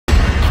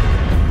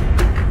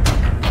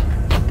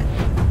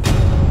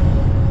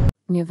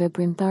Një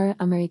veprimtare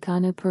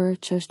amerikane për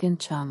çështjen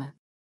Çame.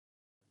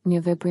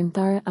 Një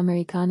veprimtare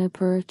amerikane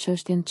për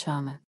çështjen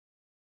Çame.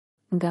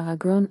 Nga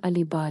Agron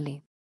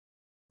Alibali.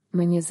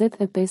 Më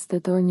 25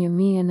 tetor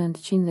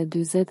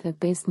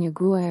 1945 një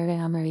grua e re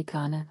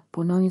amerikane,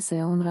 punonjëse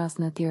e UNRWA-s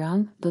në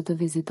Tiranë, do të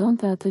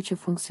vizitonte atë që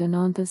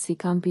funksiononte si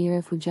kampi i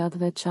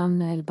refugjatëve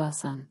Çame në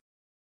Elbasan.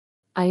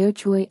 Ajo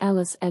quhej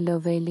Alice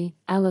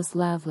Alice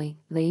Lovely,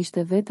 dhe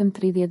ishte vetëm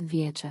 30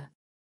 vjeçe.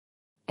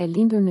 E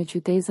lindur në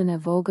qytetin e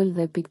vogël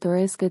dhe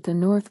piktoreske të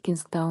North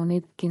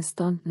Kingstownit,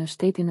 Kingston, në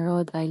shtetin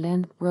Rhode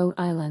Island,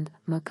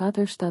 më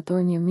 4 shtator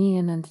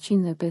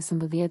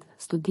 1915,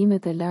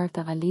 studimet e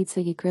larta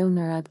Alice i kreu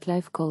në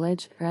Radcliffe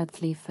College,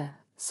 Radcliffe,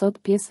 sot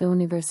pjesë e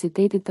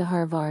Universitetit të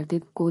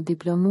Harvardit, ku u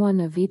diplomua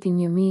në vitin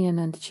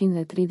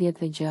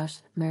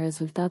 1936, me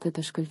rezultate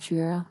të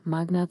shkëlqyera,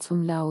 magna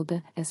cum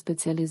laude, e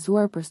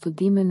specializuar për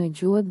studime në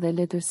gjuhët dhe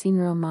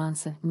letërsinë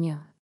romanse. 1.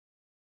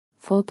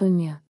 Foto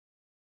 1.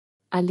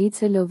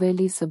 Alice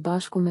Lovely së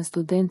bashku me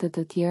studentët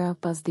të tjera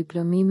pas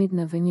diplomimit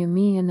në vën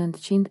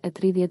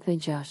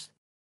 1936.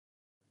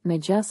 Me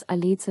gjas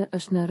Alice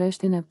është në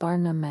rreshtin e parë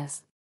në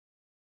mes.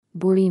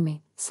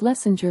 Burimi,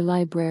 Schlesinger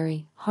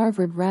Library,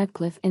 Harvard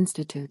Radcliffe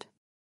Institute.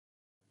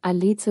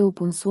 Alice u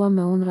punësua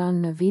me UNRWA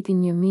në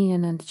vitin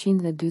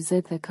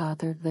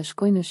 1944 dhe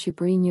shkoi në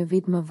Shqipëri një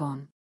vit më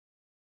vonë.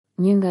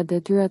 Një nga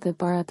detyrat e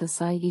para të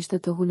saj ishte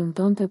të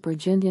hulumtonte për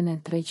gjendjen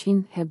e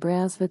 300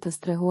 hebreasve të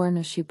strehuar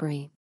në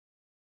Shqipëri.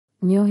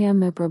 Njohja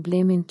me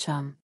problemin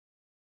Çame.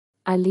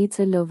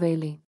 Alice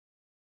Lovely.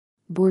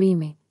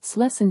 Burimi,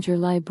 Schlesinger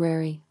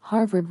Library,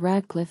 Harvard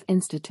Radcliffe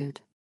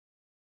Institute.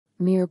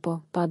 Mirë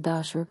po, pa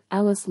dashur,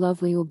 Alice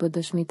Lovely u bë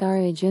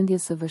dëshmitare e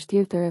gjendjes së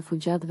vështirë të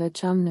refugjatëve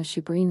Çame në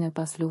Shqipërinë e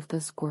pas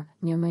luftës kur,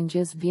 një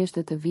mëngjes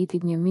vjeshtë të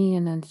vitit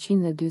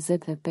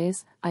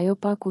 1945, ajo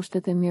pa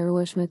kushtet e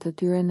mjerueshme të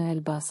tyre në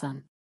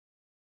Elbasan.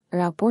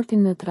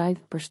 Raportin në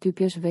trajt për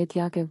shtypjesh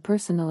vetjake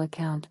personal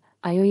account,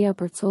 ajo ja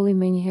përcolli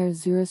menjëherë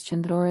zyrës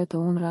qendrore të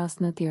UNRWA-s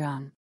në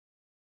Tiranë.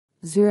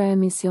 Zyra e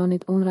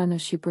misionit UNRWA në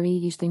Shqipëri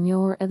ishte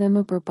njohur edhe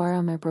më përpara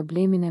me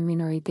problemin e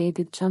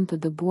minoritetit Çame të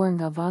dëbuar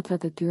nga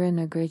vatrat e tyre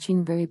në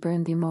Greqinë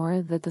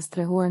veriperëndimore dhe të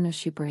strehuar në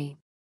Shqipëri.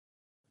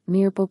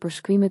 Mirë po për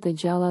shkrimet e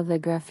gjalla dhe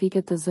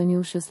grafike të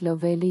zonjushës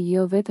Lovely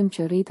jo vetëm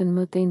që rritën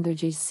më tej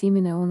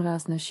ndërgjegjësimin e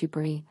UNRWA-s në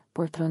Shqipëri,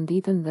 por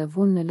tronditën dhe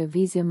vunë në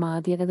lëvizje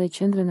madje edhe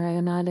qendrën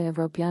rajonale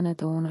evropiane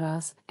të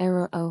UNRWA-s,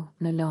 ERO,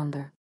 në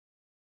Londër.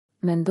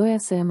 Mendoja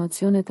se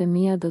emocionet e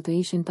mia do të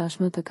ishin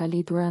tashmë të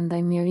kalitura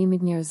ndaj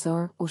mjerimit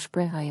njerëzor, u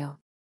shpreh ajo.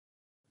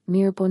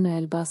 Mirë po në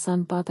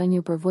Elbasan pata një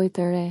përvojë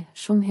të re,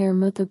 shumë herë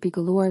më të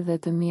pikëlluar dhe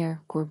të mirë,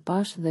 kur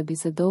pash dhe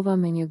bisedova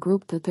me një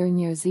grup të tërë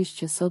njerëzish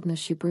që sot në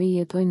Shqipëri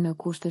jetojnë në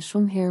kushte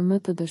shumë herë më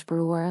të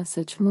dëshpëruara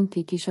se ç'mund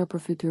t'i kisha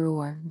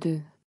përfytyruar. 2.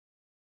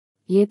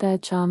 Jeta e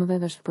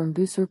Çamëve është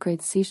përmbysur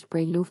krejtësisht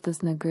prej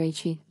luftës në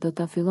Greqi, do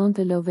ta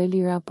fillonte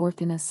Lovely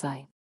raportin e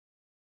saj.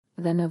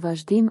 Dhe në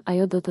vazhdim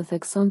ajo do të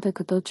theksonte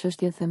këto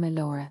çështje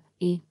themelore: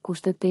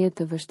 kushtet të jetë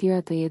të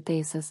vështira të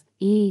jetesës,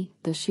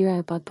 dëshira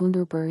e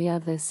patundur për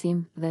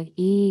riadhesim dhe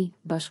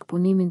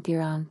bashkëpunimin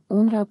Tiranë,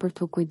 UNRWA për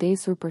të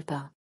kujdesur për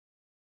ta.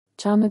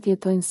 Çamet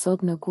jetojnë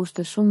sot në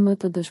kushte shumë më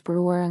të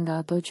dëshpëruara nga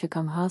ato që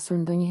kam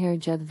hasur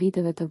ndonjëherë gjatë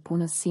viteve të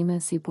punës sime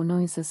si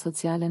punonjëse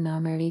sociale në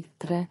Amerikë.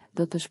 3.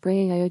 Do të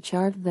shprehej ajo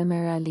qartë dhe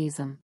me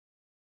realizëm.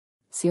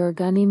 Si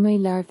organi më i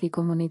lartë i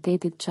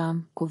komunitetit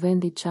Çame,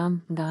 Kuvendi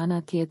Çame, nga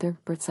ana tjetër,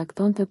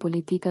 përcaktonte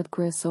politikat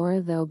kryesore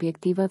dhe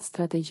objektivat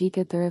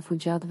strategjike të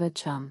refugjatëve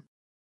Çame.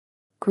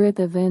 Kryet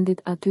e vendit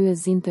aty e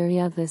zinë të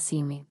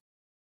riadhesimi.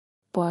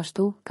 Po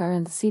ashtu, ka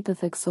rëndësi të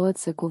theksohet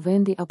se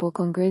Kuvendi apo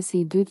Kongresi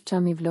i dytë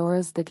Çame i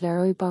Vlorës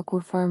deklaroi pa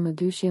kurfar më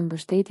dyshje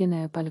mbështetjen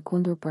e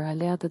palkundur për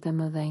aleatët e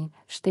mëdhenj,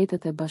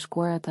 Shtetet e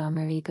Bashkuara të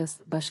Amerikës,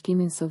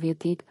 Bashkimin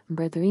Sovjetik,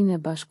 Mbretërinë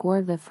e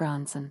Bashkuar dhe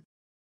Francën.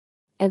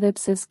 Edhe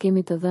pse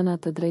s'kemi të dhëna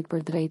të drejtë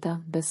për drejta,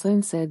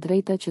 besojmë se e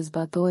drejta që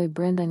zbatohej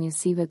brenda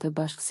njësive të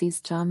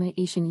bashkësisë Çame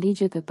ishin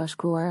ligjet e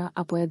pashkruara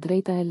apo e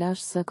drejta e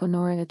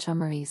lashzakonore e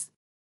çamërisë.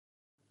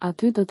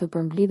 Aty do të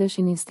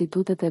përmblidheshin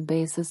institutet e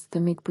besës,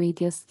 të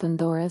mikpritjes, të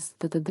ndores,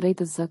 të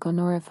drejtës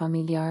zakonore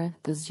familjare,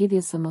 të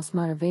zgjidhjes së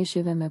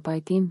mosmarrëveshjeve me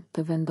pajtim,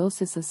 të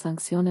vendosjes së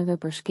sanksioneve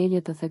për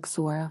shkelje të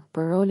theksuara,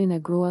 për rolin e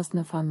gruas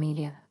në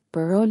familje,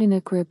 për rolin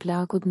e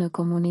kryeplakut në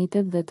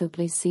komunitet dhe të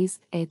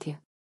plejësisë,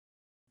 etje.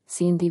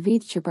 Si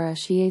individ që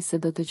parashihej se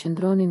do të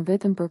qëndronin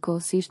vetëm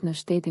përkohësisht në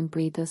shtetin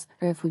pritës,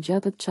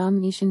 refugjatët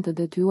Çame ishin të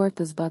detyruar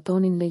të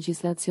zbatonin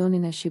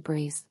legjislacionin e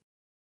Shqipërisë.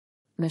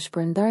 Me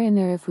shpërndarjen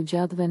e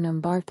refugjatëve në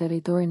mbar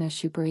territorin e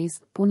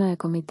Shqipërisë, puna e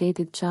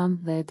Komitetit Çame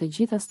dhe e të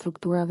gjitha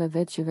strukturave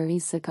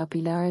vetëqeverisë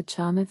kapilare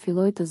Çame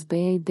filloi të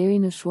zbehej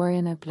deri në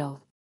shuarjen e plotë.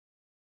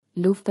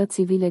 Lufta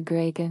civile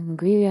greke,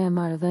 ngrirja e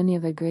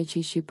marrëdhënieve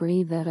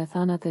Greqi-Shqipëri dhe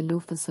rrethanat e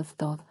luftës së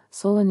ftohtë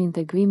sollën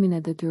integrimin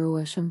e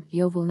detyrueshëm,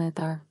 jo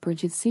vullnetar,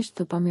 përgjithsisht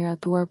të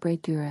pamiratuar prej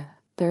tyre,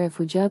 të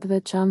refugjatëve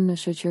Çame në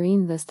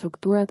shoqërinë dhe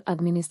strukturat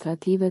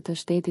administrative të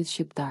shtetit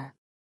shqiptar.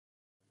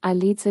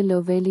 Alice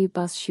Lovely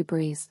pas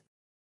Shqipërisë.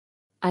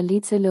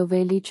 Alice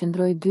Loveli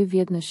qëndroi 2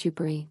 vjet në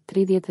Shqipëri,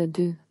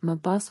 32, më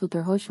pas u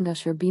tërhoq nga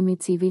shërbimi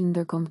civil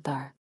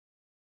ndërkombëtar.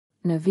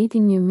 Në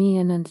vitin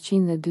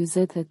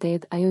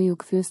 1948 ajo ju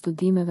kthye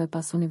studimeve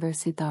pas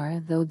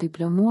universitare dhe u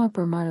diplomua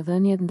për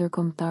marrëdhëniet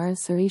ndërkombëtare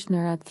sërish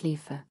në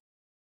Radcliffe.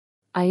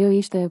 Ajo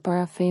ishte e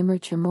para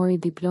femër që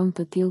mori diplom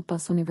të tillë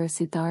pas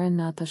universitare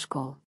në atë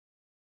shkollë.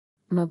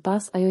 Më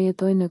pas ajo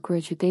jetoi në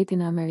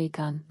kryeqytetin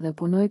Amerikan dhe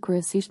punoi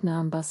kryesisht në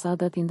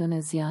ambasadat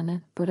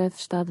indoneziane për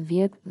rreth 7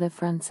 vjet dhe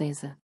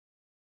franceze.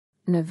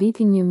 Në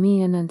vitin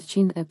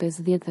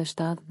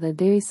 1957 dhe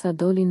derisa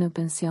doli në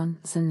pension,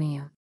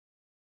 zënia.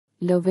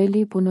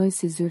 Loveli punoi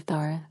si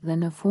zyrtare dhe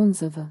në fund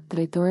ZV,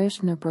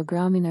 drejtoresh në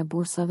programin e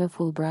bursave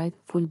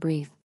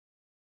Fulbright.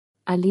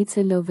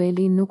 Alice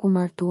Loveli nuk u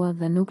martua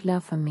dhe nuk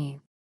la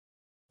fëmijë.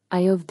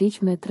 Ajo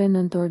vdiq me 3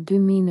 nëntor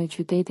 2000 në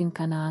qytetin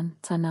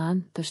Canaan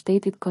të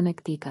shtetit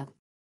Connecticut.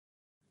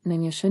 Në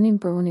një shënim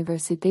për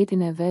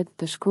universitetin e vet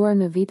të shkruar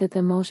në vitet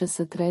e moshës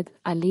së tretë,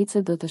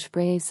 Alice do të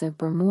shprehej se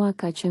për mua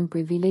ka qenë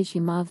privilegj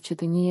i madh që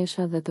të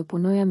njiheja dhe të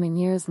punoja me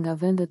njerëz nga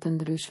vende të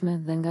ndryshme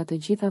dhe nga të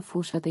gjitha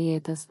fushat e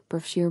jetës,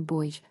 përfshirë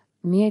bujq,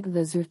 mjek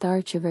dhe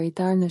zyrtar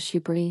qeveritar në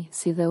Shqipëri,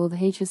 si dhe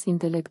udhëheqës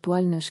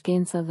intelektual në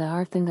shkenca dhe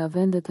arte nga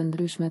vende të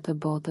ndryshme të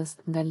botës,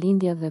 nga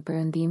lindja dhe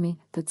perëndimi,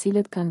 të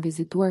cilët kanë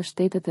vizituar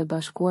Shtetet e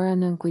Bashkuara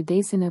nën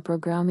kujdesin e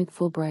programit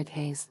Fulbright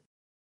Hayes.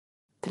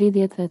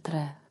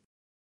 33.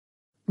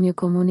 Një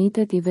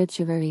komunitet i vetë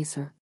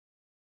qeverisur.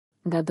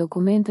 Nga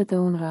dokumentet e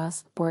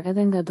UNRWA-s, por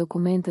edhe nga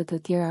dokumentet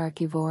të tjera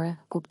arkivore,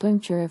 kuptojmë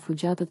që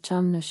refugjatët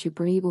Çame në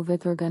Shqipëri u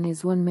vetë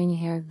organizuan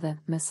menjëherë dhe,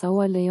 me sa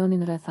u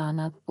lejonin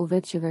rrethanat, u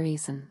vetë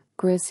qeverisën,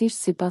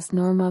 kryesisht sipas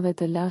normave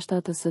të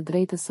lashta të së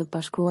drejtës së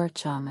pashkruar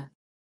Çame.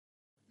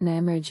 Në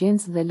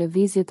emergjencë dhe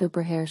lëvizje të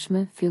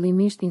përhershme,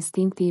 fillimisht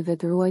instinkti i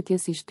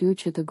vetëruajtjes i shtyrë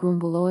që të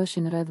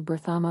grumbulloheshin rreth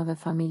bërthamave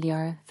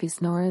familjare,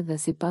 fisnore dhe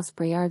sipas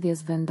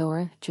përjardhjes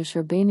vendore, që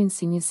shërbenin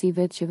si njësi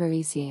vetë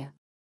qeverisjeje.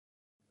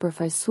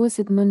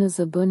 Përfaqësuesit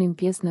MNZ bënin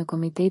pjesë në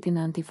Komitetin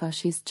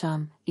Antifashist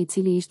Çame, i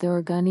cili ishte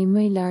organi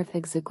më i lartë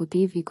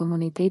ekzekutiv i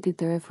komunitetit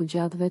të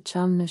refugjatëve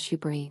Çame në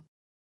Shqipëri.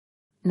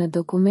 Në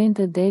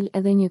dokumente del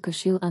edhe një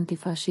këshill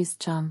antifashist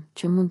Çame,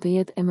 që mund të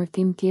jetë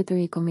emërtim tjetër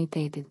i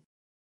komitetit.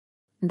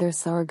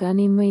 Ndërsa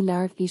organi më i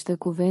lartë ishte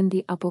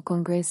Kuvendi apo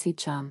Kongresi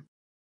Çame.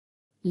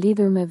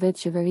 Lidhur me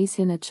vetë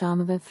qeverisjen e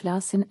Çameve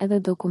flasin edhe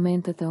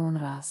dokumentet e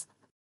UNRWA-s.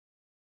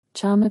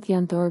 Çamet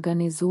janë të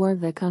organizuar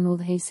dhe kanë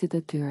udhëheqësit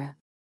e tyre.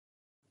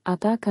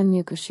 Ata kanë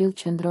një këshill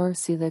qendror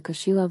si dhe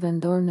këshilla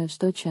vendor në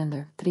çdo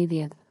qendër.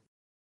 30.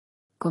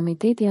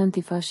 Komiteti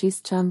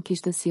Antifashist Çame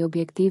kishte si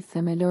objektiv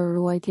themelor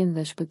ruajtjen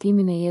dhe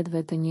shpëtimin e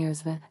jetëve të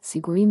njerëzve,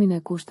 sigurimin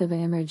e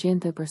kushteve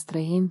emergjente për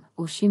strehim,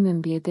 ushqim dhe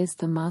mbijetesë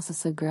të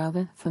masës së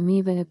grave,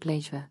 fëmijëve e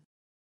pleqve.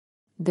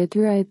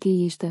 Detyra e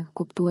tij ishte,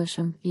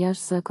 kuptueshëm,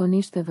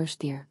 jashtëzakonisht e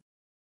vështirë.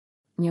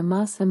 Një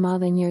masë e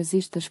madhe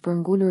njerëzish të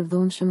shpërngulur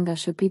dhunshëm nga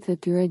shtëpitë e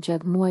tyre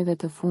gjatë muajve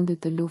të fundit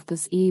të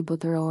luftës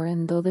botërore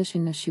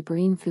ndodheshin në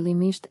Shqipërinë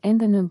fillimisht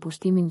ende nën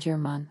pushtimin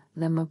gjerman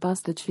dhe më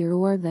pas të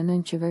çliruar dhe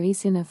nën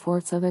qeverisjen e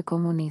forcave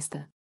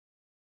komuniste.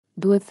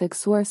 Duhet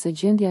theksuar se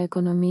gjendja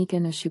ekonomike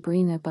në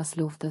Shqipërinë e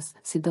pasluftës,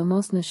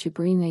 sidomos në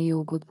Shqipërinë e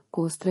Jugut,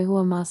 ku u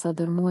strehua masa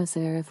dërmuese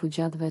e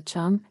refugjatëve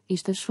Çame,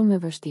 ishte shumë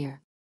e vështirë.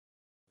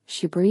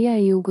 Shqipëria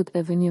e Jugut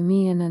e vë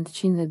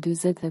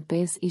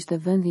 1945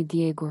 ishte vend i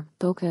djegur,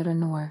 tokë e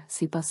rënuar,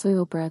 si pasojë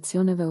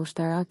operacioneve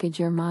ushtarake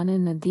gjermane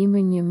në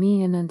dimrin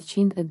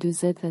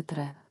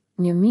 1943,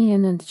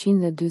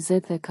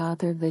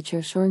 1944 dhe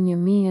qershor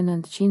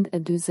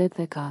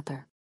 1944.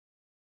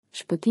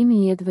 Shpëtimi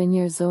i jetëve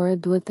njerëzore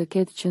duhet të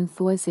ketë qenë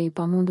thuajse i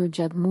pamundur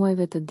gjatë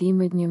muajve të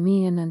dimrit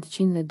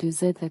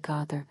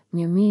 1944,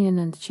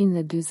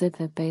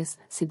 1945,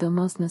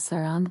 sidomos në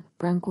Sarandë,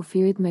 pranë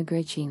kufirit me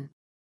Greqinë.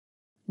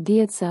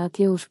 Dihet se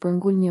atje u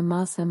shpërngul një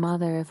masë e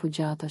madhe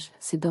refugjatësh,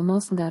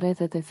 sidomos nga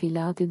rrethet e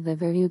Filatit dhe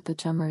veriut të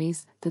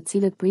Çamërisë, të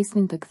cilët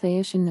prisnin të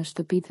ktheheshin në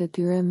shtëpitë e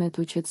tyre me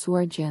të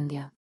qetësuar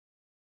gjendja.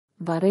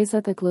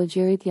 Varrezat e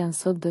Klogjerit janë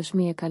sot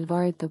dëshmi e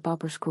kalvarit të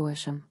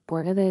papërshkrueshëm,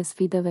 por edhe e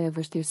sfidave e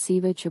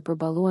vështirësive që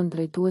përballuan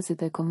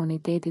drejtuesit e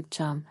komunitetit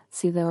Çame,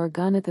 si dhe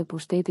organet e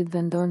pushtetit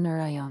vendor në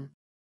rajon.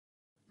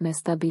 Me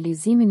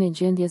stabilizimin e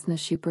gjendjes në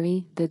Shqipëri,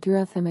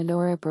 detyra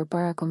themelore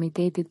përpara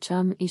komitetit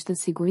Çame ishte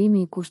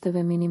sigurimi i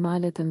kushteve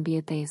minimale të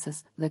mbijetesës,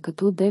 dhe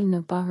këtu del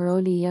në pa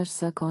roli i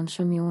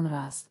jashtëzakonshëm i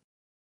UNRWA-s.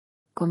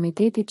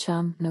 Komiteti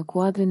Çame, në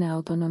kuadrin e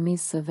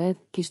autonomisë së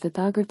vet, kishte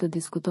tagër të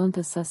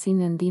diskutonte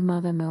sasinë e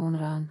ndihmave me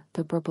UNRWA-n,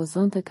 të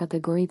propozonte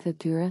kategoritë e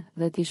tyre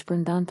dhe t'i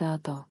shpërndante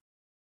ato.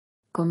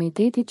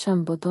 Komiteti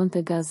Çame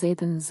botonte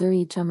gazetën Zëri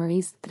i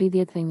Çamërisë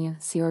 31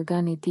 si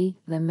organ i tij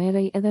dhe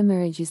merrej edhe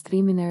me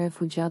regjistrimin e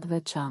refugjatëve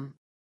Çame.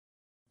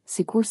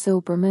 Sikurse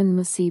u përmend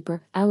më sipër,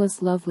 Alice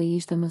Lovely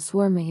ishte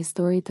mësuar me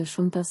histori të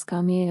shumta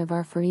skamje e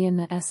varfërie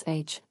në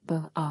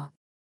SHBA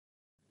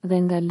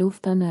dhe nga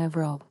lufta në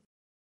Evropë.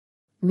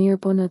 Mirë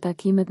po në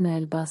takimet në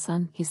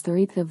Elbasan,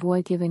 historitë e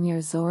vuajtjeve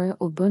njerëzore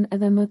u bën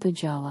edhe më të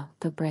gjalla,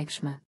 të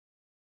prekshme.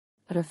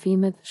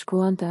 Rrëfimet,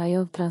 shkruante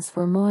ajo,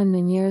 transformohen në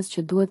njerëz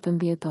që duhet të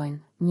mbjetojnë,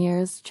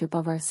 njerëz që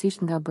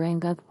pavarësisht nga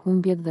brengat,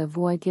 humbjet dhe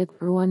vuajtjet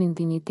ruanin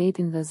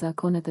dinjitetin dhe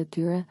zakonet e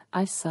tyre,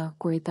 aq sa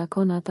kur i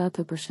takon ata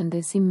të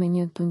përshëndesim me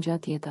një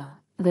tungjatjeta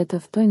dhe të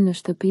ftojnë në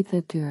shtëpitë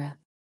e tyre.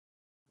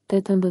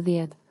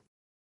 18.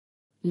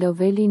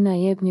 Loveli na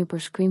jep një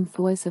përshkrim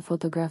thuajse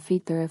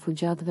fotografik të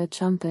refugjatëve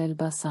Çame të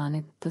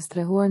Elbasanit, të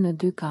strehuar në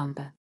 2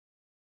 kampe.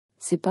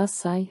 Sipas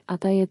saj,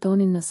 ata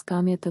jetonin në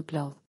skamje të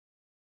plotë.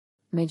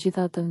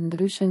 Megjithatë,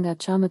 ndryshe nga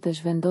çamet e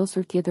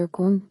zhvendosur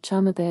tjetërkund,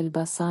 çamet e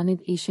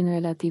Elbasanit ishin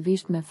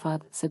relativisht me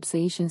fat,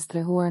 sepse ishin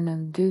strehuar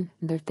në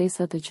 2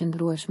 ndërtesa të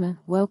qëndrueshme,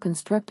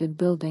 well-constructed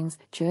buildings,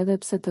 që edhe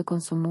pse të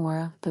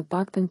konsumuara, të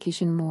paktën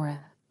kishin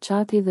mure,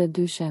 çati dhe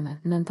 2 sheme.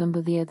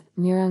 19.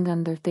 Njëra nga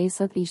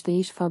ndërtesat ishte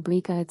ish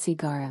fabrika e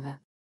cigareve.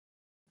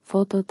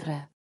 Foto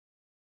 3.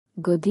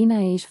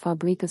 Godina e ish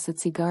fabrikës së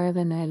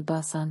cigareve në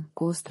Elbasan,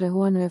 ku u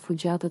strehuan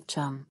refugjatët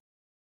Çame.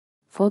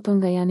 Foto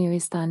nga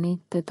Janiristani,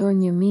 tetor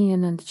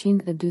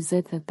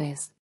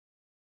 1945.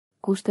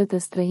 Kushtet e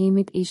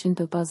strehimit ishin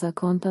të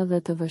pazakonta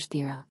dhe të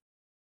vështira.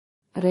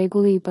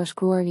 Rregulli i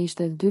pashkruar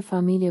ishte 2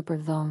 familje për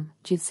dhomë,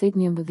 gjithsej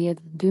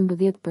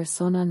 11-12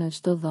 persona në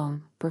çdo dhomë,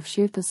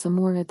 përfshirë të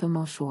sëmurë e të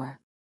moshuar.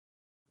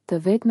 Të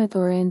vetmet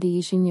orendi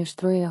ishin një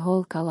shtroje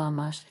holl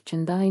kallamash, që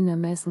ndahej në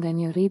mes nga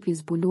një rrip i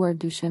zbuluar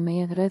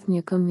dyshemeje rreth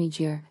një këmbë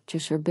migjër, që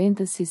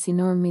shërbente si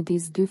sinor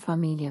midis 2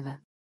 familjeve.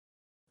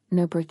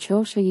 Në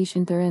përqoshe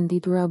ishin të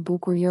renditura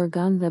bukur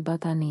jorgan dhe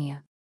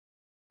batanie.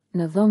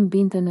 Në dhomë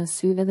binte në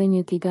sy edhe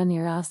një tigan i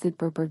rastit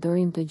për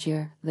përdorim të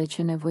gjerë dhe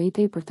që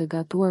nevojitej për të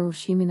gatuar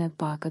ushqimin e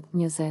pakët.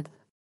 20.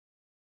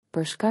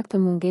 Për shkak të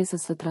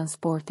mungesës së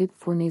transportit,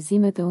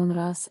 furnizimet e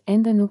UNRWA-s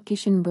ende nuk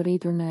kishin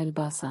mbërritur në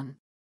Elbasan.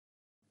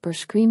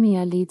 Përshkrimi i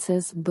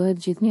Alices bëhet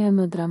gjithnjëherë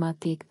më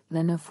dramatik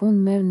dhe në fund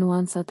merr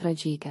nuanca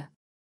tragjike.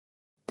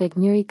 Tek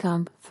njëri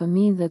kamp,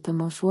 fëmijë dhe të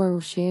moshuar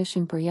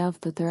ushqeheshin për javë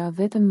të tëra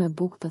vetëm me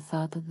bukë të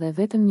thatë dhe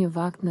vetëm një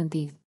vakt në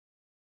ditë.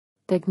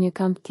 Tek një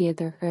kamp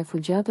tjetër,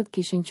 refugjatët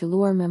kishin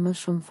qelluar me më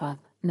shumë fat.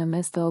 Në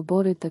mes të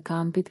oborrit të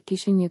kampit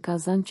kishin një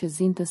kazan që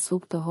zinte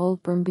supë të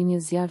hollë përmbi një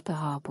zjarr të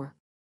hapur.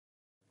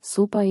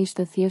 Supa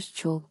ishte thjesht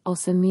qull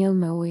ose miell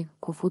me ujë,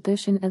 ku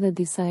futeshin edhe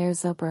disa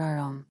erza për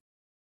aromë.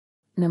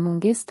 Në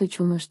mungesë të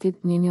qumështit,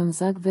 një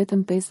njomzak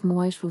vetëm 5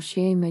 muajsh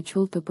ushqehej me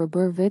qull të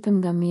përbërë vetëm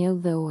nga miell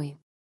dhe ujë.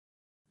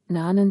 Në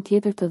anën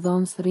tjetër të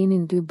dhomës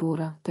rrinin 2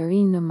 burra, të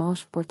rinj në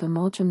moshë por të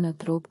moqëm në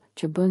trup,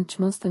 që bën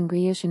çmos të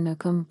ngriheshin në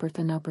këmbë për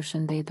të na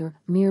përshëndetur,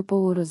 mirë po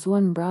u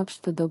rrëzuan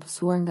mbrapsht të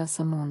dobësuar nga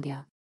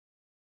sëmundja.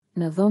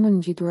 Në dhomën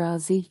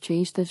ngjiturazi, që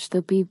ishte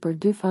shtëpi për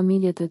 2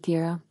 familje të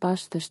tjera,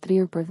 pash të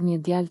shtrirë për një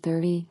djalë të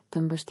ri, të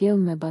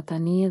mbështjellë me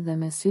batanie dhe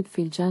me syt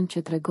filxhan që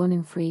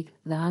tregonin frikë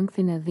dhe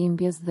ankthin e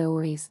dhimbjes dhe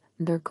uris,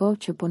 ndërkohë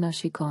që po na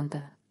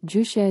shikonte.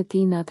 Gjyshja e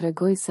tij na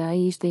tregoi se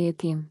ai ishte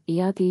jetim,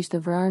 i ati ishte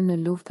vrarë në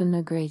luftën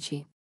në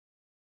Greqi.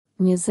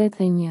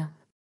 21.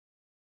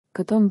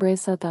 Këto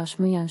mbresa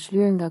tashmë janë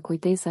shlyer nga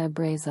kujtesa e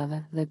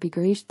brezave dhe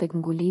pikërisht tek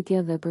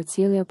ngulitja dhe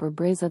përcjellja për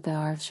brezat e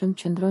ardhshëm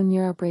qëndron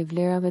njëra prej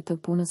vlerave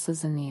të punës së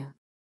zënia.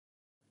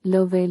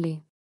 Loveli.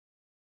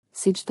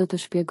 Siç do të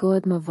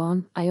shpjegohet më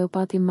vonë, ajo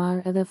pati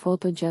marrë edhe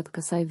foto gjatë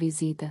kësaj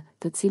vizite,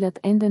 të cilat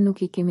ende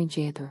nuk i kemi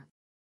gjetur.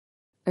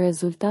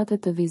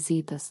 Rezultatet të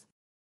vizitës.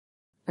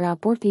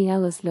 Raporti i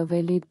Ellës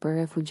Lovelit për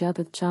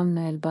refugjatët Çame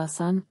në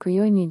Elbasan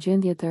krijoi një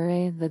gjendje të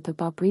re dhe të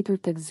papritur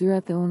tek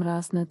zyrat e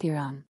UNRWA-s në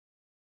Tiranë.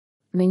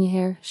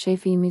 Menjëherë,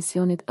 shefi i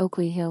misionit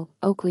Oakley Hill,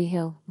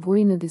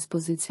 vuri në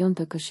dispozicion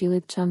të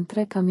Këshillit Çame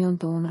 3 kamion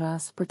të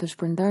UNRWA-s për të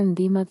shpërndarë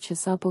ndihmat që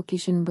sapo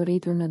kishin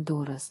mbërritur në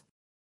Durrës.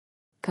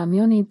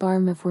 Kamioni i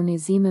parë me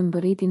furnizime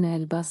mbërriti në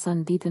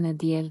Elbasan ditën e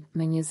diel,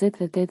 me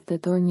 28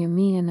 tetor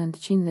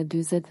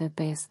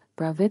 1945,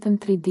 pra vetëm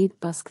 3 ditë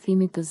pas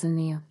kthimit të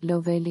zënia.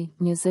 Loveli,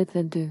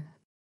 22.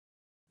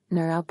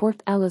 Në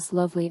raport Alice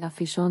Lovely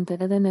afishonte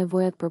edhe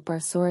nevojat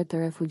përparësore të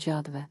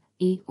refugjatëve,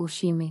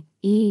 ushqimi,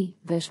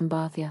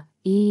 veshmbathja,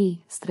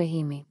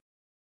 strehimi.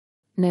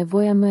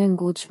 Nevoja më e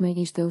ngutshme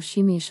ishte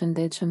ushqimi i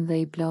shëndetshëm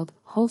dhe i plot,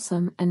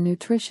 wholesome and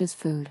nutritious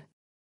food.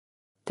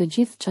 Të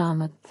gjithë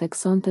çamet,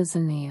 theksonte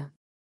zënia.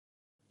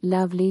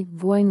 Lovely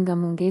vuajnë nga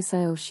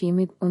mungesa e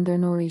ushqimit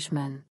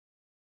undernourishment.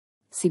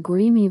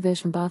 Sigurimi i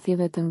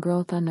veshmbathjeve të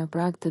ngrohta në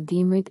prag të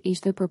dimrit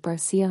ishte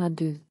përparësia e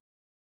dytë.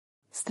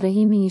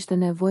 Strehimi ishte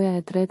nevoja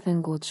e tretë e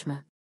ngutshme.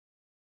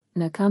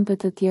 Në kampe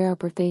të tjera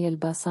përtej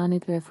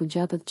Elbasanit,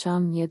 refugjatët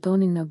Çame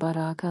jetonin në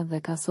baraka dhe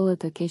kasolle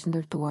të keq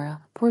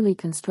ndërtuara, poorly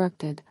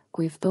constructed,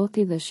 ku i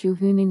ftohti dhe shiu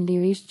hynin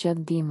lirisht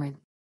gjatë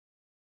dimrit.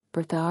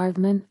 Për të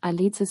ardhmen,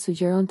 Alice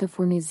sugjeronte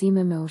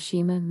furnizime me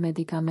ushqime,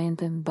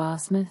 medikamente,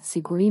 mbasme,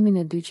 sigurimin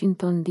e 200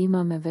 ton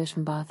ndihma me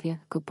veshmbathje,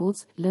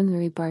 këpucë, lëndë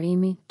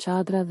riparimi,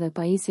 çadra dhe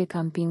pajisje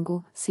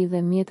kampingu, si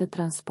dhe mjete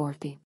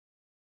transporti.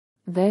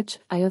 Veç,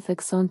 ajo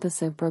theksonte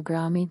se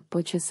programi, po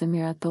që se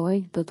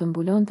miratohej, do të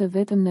mbulonte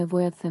vetëm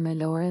nevojat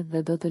themelore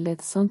dhe do të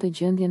lehtësonte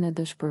gjendjen e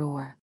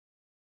dëshpëruar.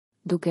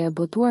 Duke e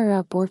botuar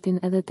raportin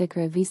edhe tek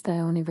revista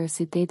e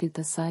universitetit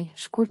të saj,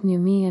 shkurt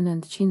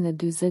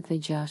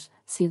 1946,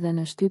 si dhe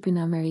në shtypin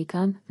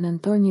Amerikan,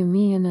 nëntor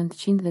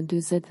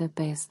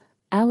 1945,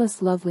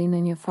 Alice Lovely në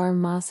një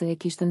farmase e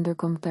kishte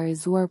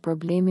ndërkombëtarizuar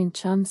problemin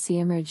Çame si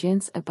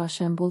emergjencë e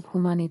pashembull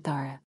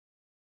humanitare.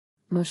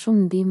 Më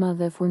shumë ndihma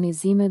dhe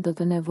furnizime do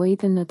të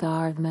nevojiten në të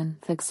ardhmen,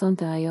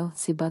 theksonte ajo,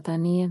 si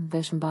batanie,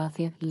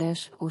 veshmbathje,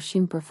 lesh,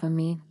 ushqim për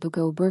fëmijë,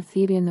 duke u bërë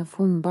thirrje në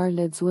fund mbar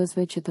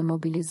lexuesve që të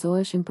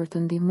mobilizoheshin për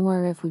të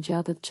ndihmuar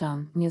refugjatët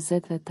Çame.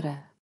 23.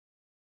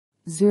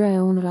 Zyra e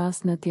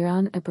UNRWA-s në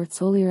Tiranë e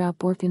përcolli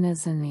raportin e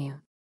zëniju.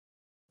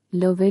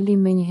 Loveli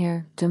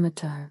menjëherë,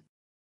 dëmëtar.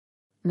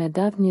 Me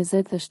datë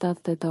 27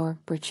 tetor,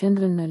 për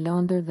qendrën në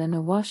Londër dhe në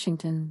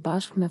Washington,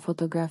 bashkë me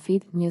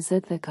fotografitë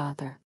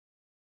 24.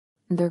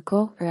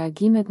 Ndërkohë,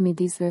 reagimet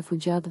midis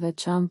refugjatëve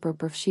Çame për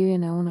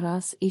përfshirjen e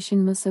UNRWA-s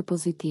ishin më së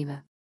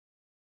pozitive.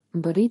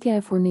 Mbërritja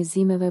e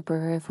furnizimeve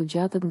për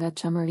refugjatët nga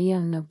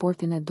Çamëria në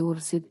portin e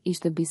Durrësit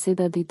ishte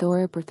biseda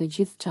ditore për të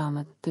gjithë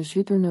çamët, të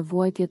zhytur në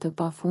vuajtje të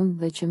pafund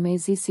dhe që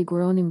mezi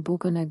siguronin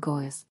bukën e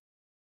gojës.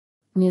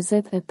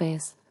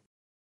 25.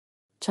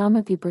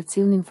 Çamët i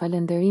përcillnin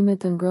falënderime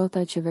të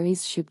ngrohta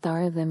qeverisë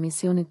shqiptare dhe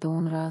misionit të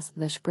UNRWA-s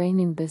dhe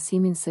shprehnin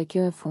besimin se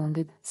kjo e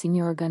fundit, si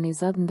një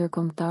organizatë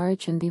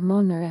ndërkombëtare që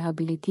ndihmon në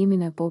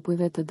rehabilitimin e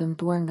popujve të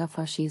dëmtuar nga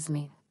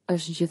fashizmi,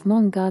 është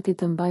gjithmonë gati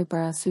të mbajë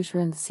parasysh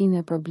rëndësinë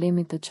e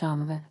problemit të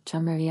çamëve,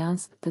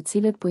 çamerianës, të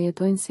cilët po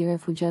jetojnë si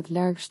refugjat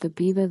larg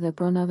shtëpive dhe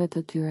pronave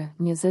të tyre.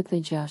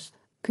 26.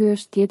 Ky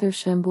është tjetër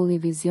shembull i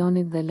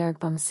vizionit dhe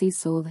largpamësisë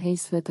së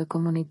udhëheqësve të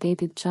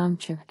komunitetit Çame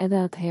që, edhe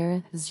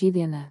atëherë,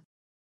 zgjidhjen e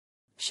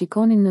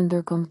shikonin në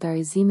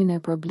ndërkombëtarizimin e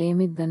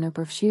problemit dhe në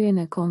përfshirjen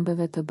e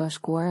Kombeve të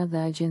Bashkuara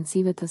dhe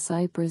agjencive të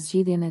saj për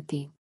zgjidhjen e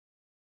tij.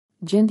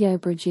 Gjendja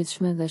e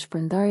përgjithshme dhe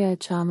shpërndarja e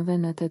çamëve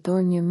në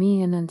tetor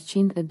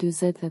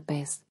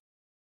 1945.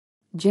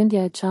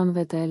 Gjendja e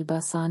çamëve të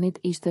Elbasanit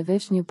ishte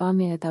veç një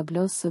pamje e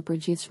tablos së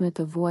përgjithshme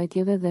të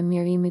vuajtjeve dhe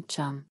mirimit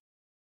Çame.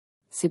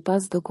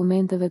 Sipas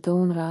dokumenteve të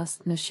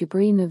UNRWA-s, në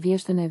Shqipëri në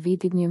vjeshtën e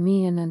vitit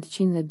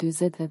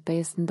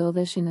 1945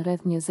 ndodheshin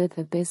rreth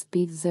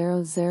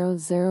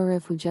 25.000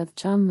 refugjat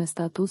Çame me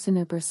statusin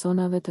e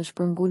personave të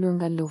shpërngulur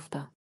nga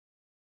lufta.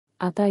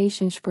 Ata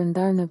ishin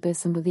shpërndar në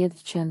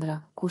 15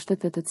 qendra,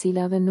 kushtet e të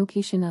cilave nuk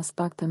ishin as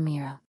pak të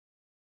mira.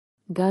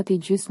 Gati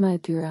gjysma e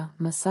tyre,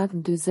 më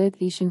saktë 40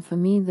 ishin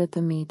fëmijë dhe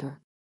të mitur.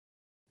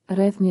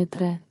 Rreth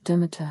 1/3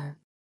 dëmëtar.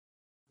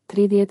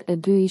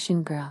 32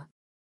 ishin gra.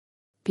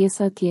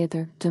 Pjesa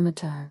tjetër,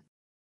 dëmëtar.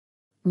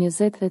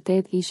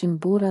 28 ishin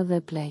burra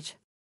dhe pleq.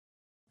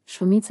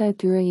 Shumica e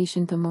tyre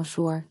ishin të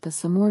moshuar, të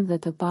sëmur dhe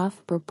të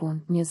pafë për punë.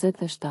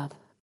 27.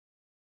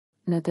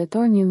 Në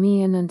tetor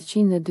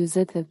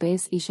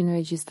 1945 ishin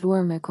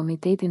regjistruar me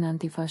Komitetin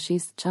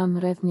Antifashist Çame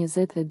rreth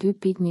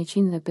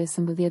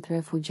 22.115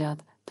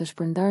 refugjat, të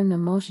shpërndar në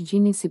moshë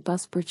gjini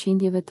sipas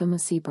përqindjeve të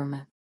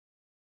mësipërme.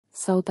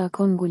 Sa u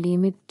takon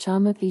ngulimit,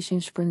 çamët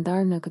ishin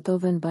shpërndar në këto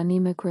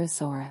vendbanime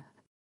kryesore.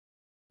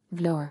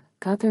 Vlorë,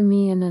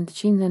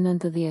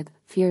 4.990,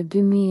 Fier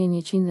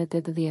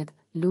 2.180,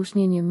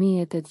 Lushnje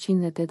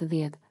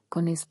 1.880,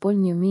 Konispol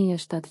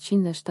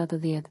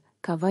 1.770,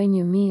 Kavaj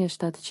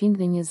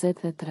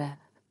 1.723,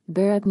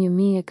 Berat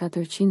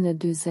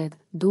 1.420,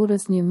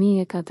 Durrës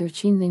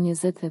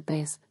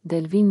 1.425,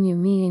 Delvin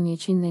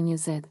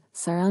 1.120,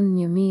 Saran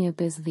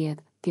 1.050,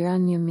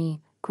 Tiran 1.000,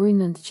 Kruj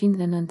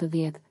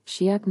 990,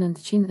 Shijak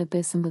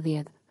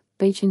 915,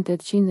 Peqin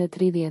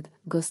 830,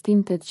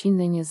 Gostim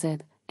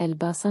 820,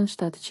 Elbasan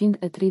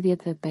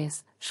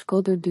 735,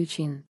 Shkodër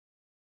 200.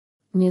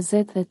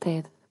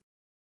 28.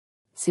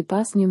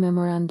 Sipas një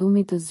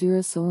memorandumi të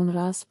zyrës së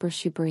UNRWA-s për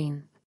Shqipërinë.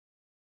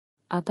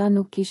 Ata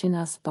nuk kishin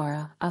as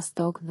para, as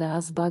tokë dhe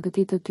as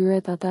bagëti të tyre,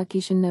 ata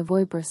kishin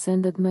nevojë për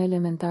sendet më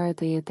elementare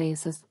të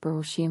jetesës, për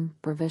ushqim,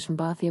 për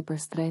veshmbathje, për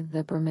strehë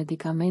dhe për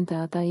medikamente.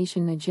 Ata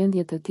ishin në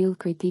gjendje të tillë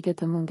kritike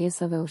të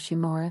mungesave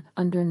ushqimore,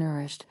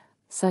 undernourished,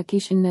 sa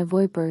kishin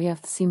nevojë për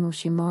rjaftësim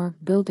ushqimor,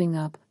 building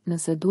up,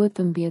 nëse duhet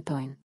të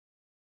mbijetojnë.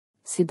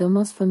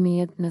 Sidomos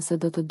fëmijët, nëse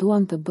do të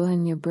duan të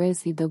bëhen një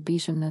brez i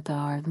dobishëm në të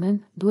ardhmen,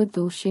 duhet të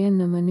ushqehen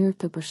në mënyrë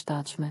të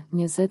përshtatshme.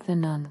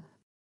 29.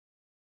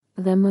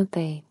 Dhe më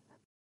tej.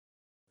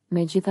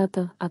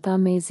 Megjithatë, ata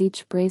mezit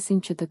shpresin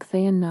që të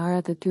kthehen në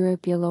arat e tyre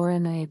pjellore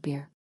në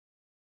Epir.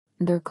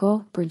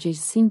 Ndërkohë,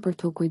 përgjegjësinë për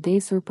të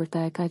kujdesur për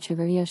ta e ka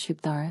qeveria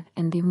shqiptare, e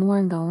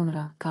ndihmuar nga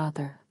UNRWA.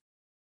 4.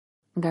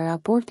 Nga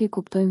raporti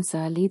kuptojmë se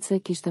Alice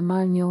kishte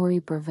marrë njohuri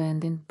për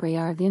vendin,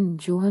 prejardhjen,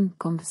 gjuhën,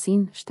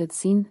 kombësinë,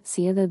 shtetësinë,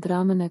 si edhe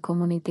dramën e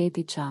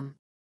komunitetit Çame.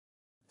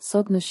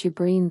 Sot në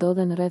Shqipëri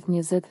ndodhen rreth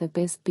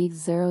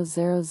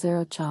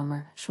 25.000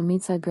 çamër,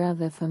 shumica gra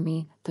dhe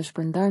fëmijë, të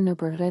shpërndar në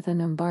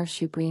përrethën e mbar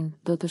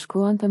Shqipërinë, do të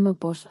shkruante më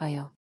poshtë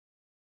ajo.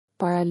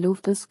 Para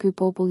luftës, ky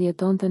popull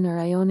jetonte në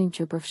rajonin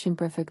që përfshin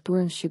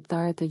prefekturën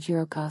shqiptare të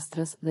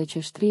Gjirokastrës dhe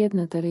që shtrihet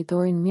në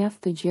territorin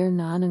mjaft të gjerë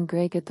në anën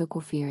greke të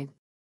kufirit.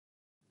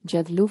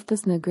 Gjatë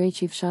luftës në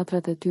Greqi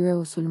fshatrat e tyre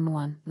u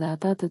sulmuan dhe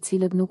ata të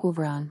cilët nuk u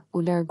vranë,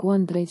 u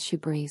larguan drejt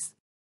Shqipërisë.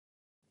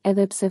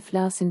 Edhe pse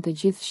flasin të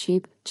gjithë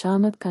shqip,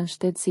 çamët kanë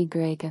shtetësi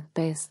greke.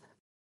 5.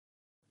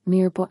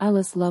 Mirë po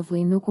Alice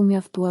Lovely nuk u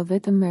mjaftua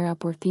vetëm me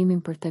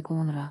raportimin për tek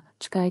UNRWA,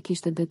 çka e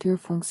kishte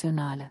detyrë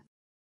funksionale.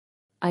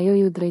 Ajo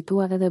ju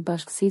drejtua edhe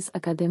bashkësisë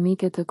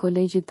akademike të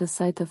kolegjit të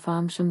saj të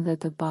famshëm dhe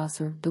të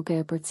pasur, duke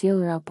e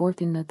përcjellë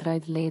raportin në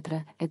trajt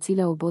letre, e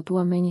cila u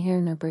botua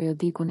menjëherë në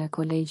periodikun e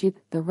kolegjit,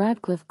 The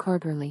Radcliffe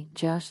Quarterly.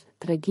 6.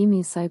 Tregimi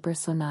I saj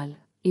personal.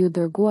 Ju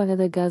dërgua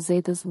edhe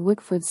gazetës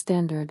Wickford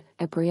Standard,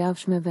 e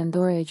përjavshme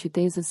vendore e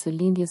qytetës së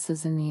lindjes së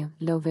zënio,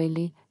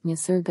 Loveli,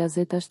 njësër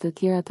gazetash të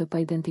tjera të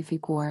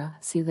paidentifikuara,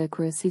 si dhe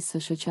kryesisë së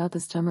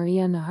shoqatës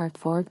Çameria në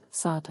Hartford,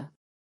 St.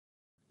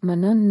 Më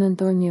 9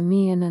 nëntor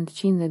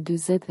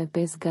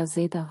 1945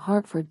 gazeta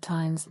Hartford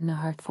Times në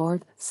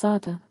Hartford,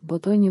 St.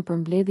 botoi një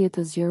përmbledhje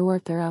të zgjeruar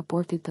të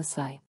raportit të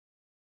saj.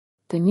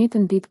 Të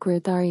njëjtën ditë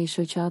kryetari I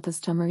shoqatës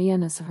Çameria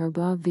në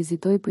SHRB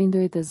vizitoi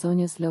prindërit e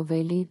zonjës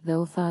Loveli dhe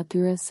u tha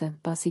atyre se,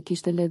 pasi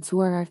kishte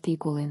lexuar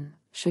artikullin,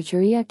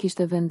 shoqëria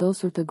kishte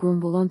vendosur të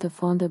grumbullonte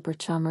fonde për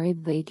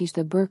Çamerit dhe I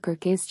kishte bërë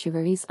kërkesë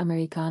qeverisë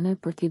amerikane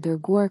për t'i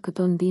dërguar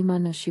këto ndihma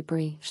në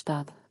Shqipëri.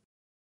 7.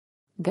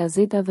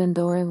 Gazeta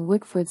vendore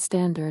Wickford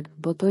Standard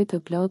botoi të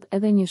plot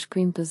edhe një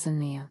shkrim të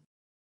zënia.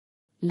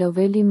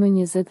 Loveli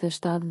më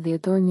 27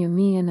 dhjetor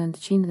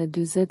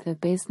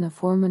 1945 në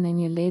formën e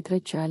një letre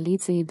që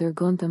Alice I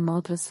dërgonte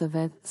motrës së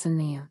vet,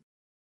 zënia.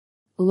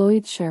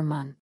 Lloyd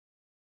Sherman.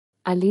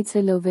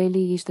 Alice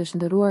Loveli ishte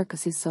shndëruar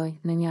kësaj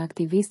në një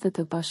aktiviste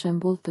të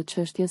pashembull të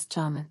çështjes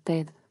Çame.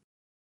 8.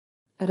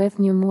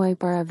 Rreth një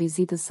muaj para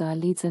vizitës së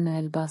Alice në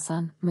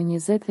Elbasan, më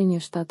 21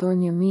 shtator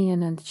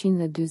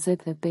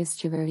 1945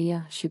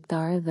 qeveria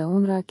shqiptare dhe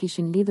UNRWA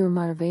kishin lidhur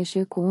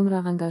marrëveshje ku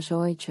UNRWA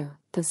angazhohej që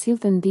të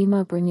sillte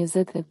ndihma për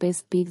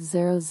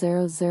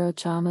 25.000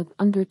 Çamet,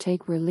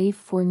 undertake relief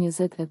for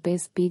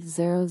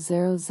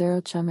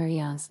 25.000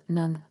 Çamerians,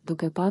 9,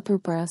 duke patur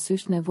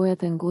parasysh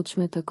nevojat e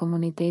ngutshme të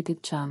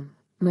komunitetit Çam.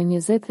 Më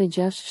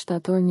 26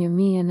 shtator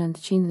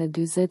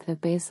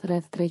 1945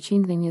 rreth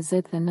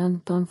 329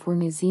 ton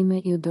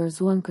furnizime I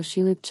dorëzuan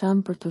Këshillit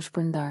Çam për të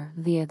shpërndar.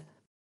 10.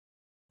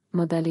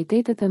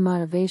 Modalitetet e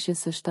marrëveshjes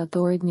së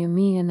shtatorit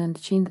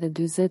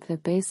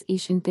 1945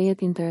 ishin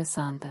tejet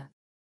interesante.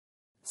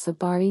 Së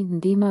pari,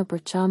 ndihma për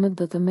Çamet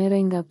do të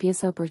merrej nga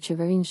pjesa për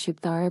qeverinë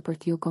shqiptare për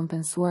t'ju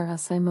kompensuar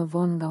asaj më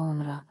vonë nga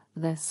UNRWA,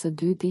 dhe së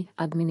dyti,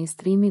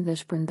 administrimi dhe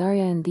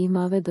shpërndarja e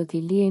ndihmave do t'i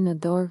lihej në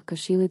dorë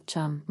Këshillit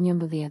Çam.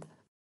 11.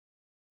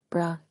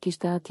 Pra,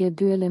 kishte atje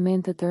dy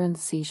elemente të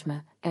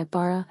rëndësishme, e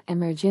para,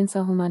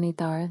 emergjenca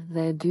humanitare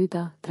dhe e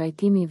dyta,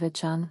 trajtimi I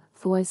veçantë,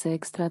 thuajse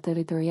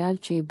ekstraterritorial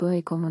që I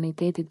bëhej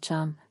komunitetit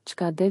Çam,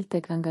 çka del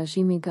tek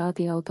angazhimi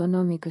gati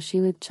autonom I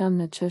Këshillit Çam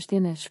në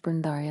çështjen e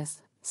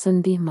shpërndarjes së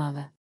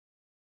ndihmave.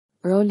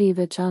 Roli I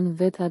veçantë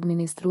vetë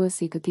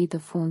administrues I këtij të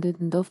fundit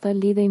ndofta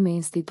lidhej me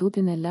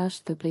institutin e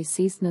lashtë të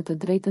plejësisë në të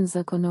drejtën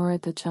zakonore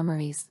të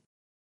Çamerisë.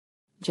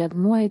 Gjatë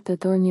muajit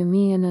tetor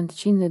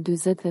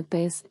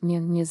 1945,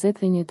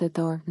 21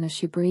 tetor, në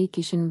Shqipëri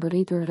kishin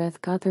mbërritur rreth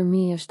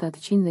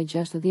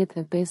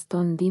 4.765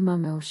 ton ndihma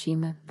me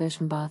ushqime,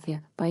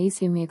 veshmbathje,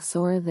 pajisje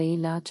mjekësore dhe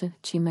ilaçe,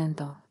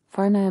 çimento,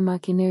 farna e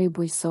makineri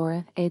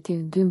bujqësore, eti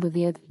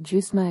 12,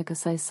 gjysma e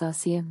kësaj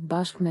sasie,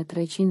 bashkë me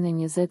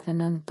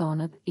 329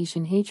 tonët,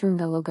 ishin hequr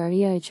nga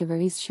llogaria e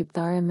qeverisë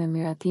shqiptare me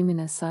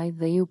miratimin e saj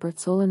dhe iu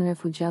përcollën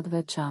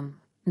refugjatëve Çam.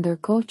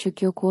 Ndërkohë që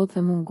kjo kuotë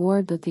e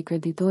munguar do t'i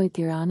kreditohej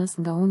Tiranës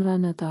nga UNRWA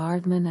në të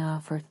ardhmen e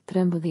afërt.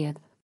 13.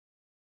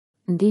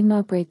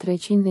 Ndihma prej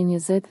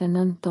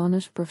 329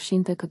 tonësh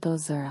përfshinte këto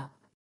zëra: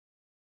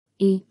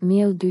 I.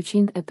 Miell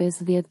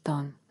 250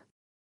 ton.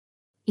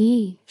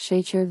 I.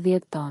 Sheqer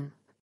 10 ton.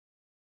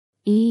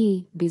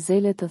 I.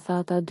 Bizele të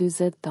thata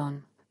 40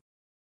 ton.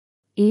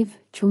 I.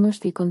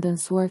 Qumësht I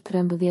kondensuar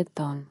 13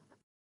 ton.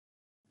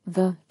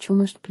 V.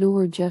 Qumësht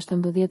pluhur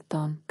 16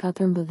 ton.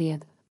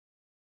 14.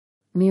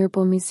 Mirë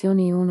po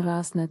misioni I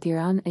UNRWA-s në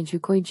Tiranë e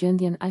gjykoi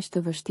gjendjen aq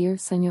të vështirë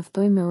sa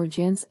njoftoi me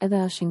urgjencë edhe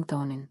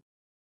Washingtonin.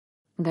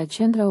 Nga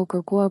qendra u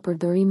kërkua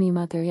përdorimi I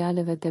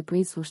materialeve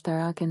teprisë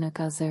ushtarake në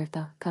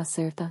kaserta,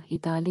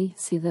 Itali,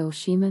 si dhe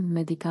ushqime,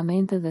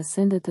 medikamente dhe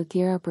sende të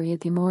tjera për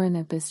jetimoren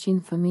e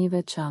 500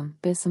 fëmijëve Çam.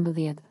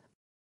 15.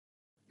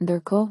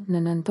 Ndërkohë, në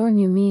nëntor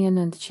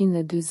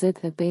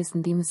 1945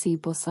 ndihmësi I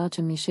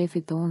posaçëm I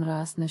shefit të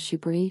UNRWA-s në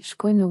Shqipëri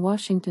shkoi në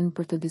Washington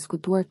për të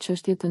diskutuar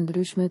çështje të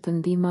ndryshme të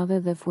ndihmave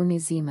dhe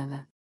furnizimeve.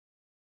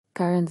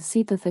 Ka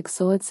rëndësi të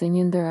theksohet se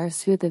një ndër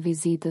arsyet e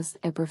vizitës,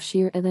 e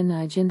përfshirë edhe në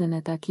agjendën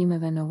e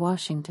takimeve në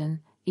Washington,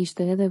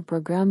 ishte edhe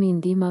programi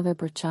I ndihmave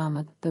për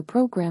Çamet, The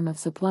Program of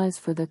Supplies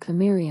for the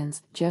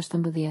Cimmerians.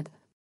 16.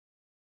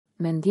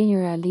 Me ndjenjë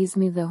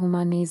realizmi dhe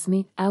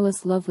humanizmi,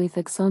 Alice Lovely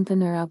theksonte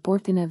në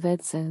raportin e vet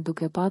se,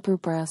 duke patur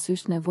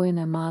parasysh nevojën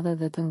e madhe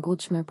dhe të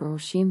ngutshme për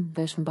ushqim,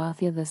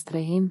 veshmbathje dhe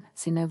strehim,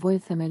 si nevojë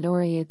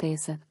themelore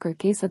jetese,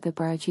 kërkesat e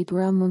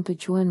paraqitura mund të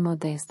quhen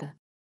modeste.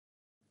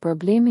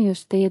 Problemi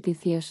është tejet I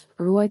thjesht,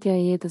 ruajtja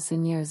e jetës së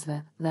njerëzve,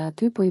 dhe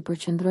aty po I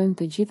përqendrojmë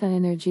të gjitha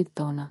energjitë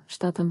tona.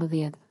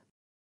 17.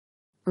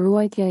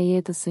 Ruajtja e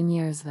jetës së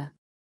njerëzve.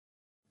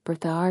 Për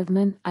të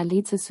ardhmen,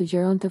 Alice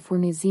sugjeronte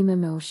furnizime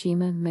me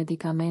ushqime,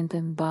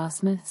 medikamente,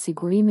 basme,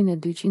 sigurimin e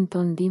 200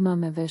 ton ndihma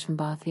me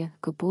veshmbathje,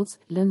 këpucë,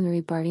 lëndë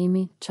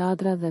riparimi,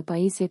 çadra dhe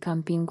pajisje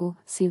kampingu,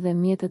 si dhe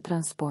mjete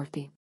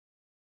transporti.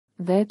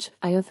 Veç,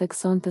 ajo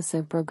theksonte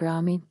se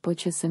programi, po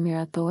që se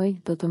miratoj,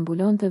 do të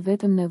mbulonte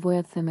vetëm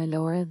nevojat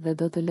themelore dhe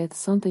do të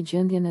lehtësonte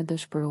gjendjen e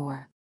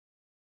dëshpëruar.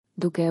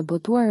 Duke e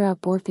botuar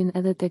raportin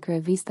edhe tek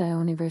revista e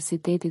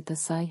universitetit të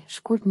saj,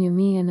 shkurt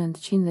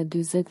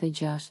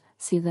 1946,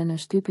 si dhe në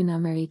shtypin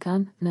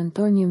Amerikan,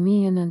 nëntor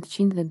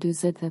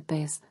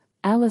 1945,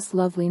 Alice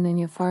Lovely në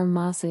një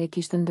farmase e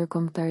kishte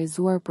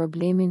ndërkombëtarizuar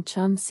problemin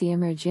Çame si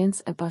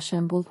emergjencë e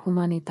pashembull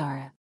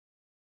humanitare.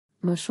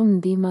 Më shumë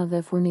ndihma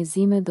dhe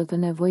furnizime do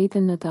të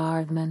nevojiten në të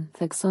ardhmen,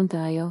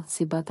 theksonte ajo,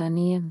 si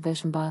batanie,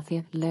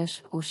 veshmbathje,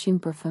 lesh, ushqim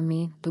për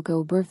fëmijë, duke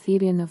u bërë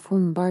thirrje në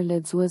fund mbar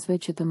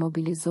lexuesve që të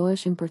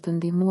mobilizoheshin për të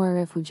ndihmuar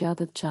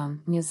refugjatët Çame.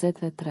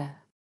 23.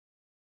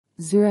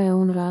 Zyra e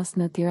UNRWA-s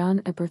në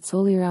Tiranë e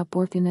përcolli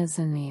raportin e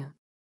zëniju.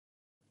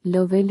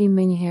 Loveli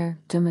menjëherë,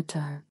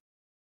 dëmëtër.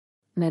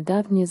 Me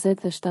datë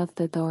 27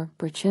 tetor,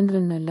 për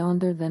qendrën në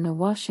Londër dhe në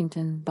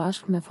Washington,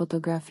 bashkë me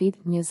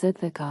fotografitë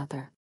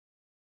 24.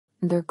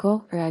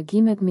 Ndërkohë,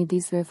 reagimet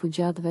midis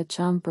refugjatëve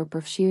Çame për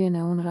përfshirjen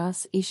e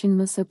UNRWA-s ishin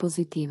më së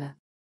pozitive.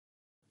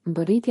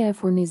 Mbërritja e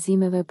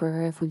furnizimeve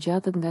për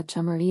refugjatët nga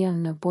Çamëria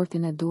në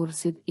portin e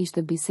Durrësit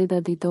ishte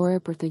biseda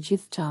ditore për të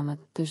gjithë çamët,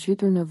 të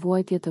zhytur në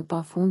vuajtje të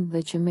pafund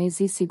dhe që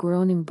mezi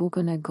siguronin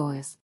bukën e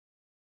gojës.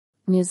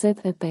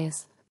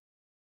 25.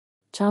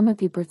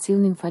 Çamët i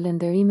përcillnin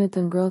falënderime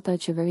të ngrohta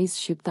qeverisë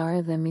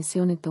shqiptare dhe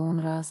misionit të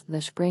UNRWA-s dhe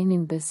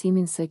shprehnin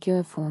besimin se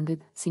kjo e fundit,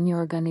 si një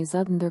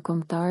organizatë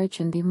ndërkombëtare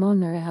që ndihmon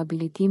në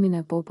rehabilitimin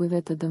e popujve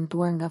të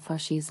dëmtuar nga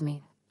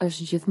fashizmi,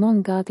 është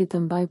gjithmonë gati të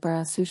mbajë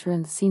parasysh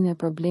rëndësinë e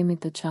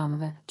problemit të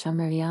çamëve,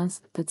 çamerianës,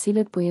 të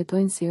cilët po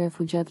jetojnë si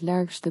refugjat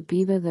larg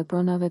shtëpive dhe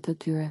pronave të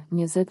tyre.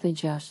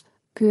 26.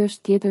 Ky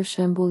është tjetër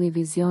shembull i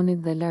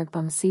vizionit dhe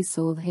largpamësisë së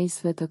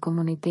udhëheqësve të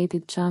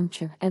komunitetit Çame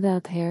që, edhe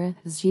atëherë,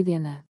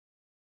 zgjidhjen e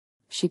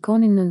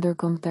shikonin në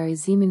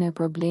ndërkombëtarizimin e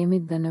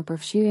problemit dhe në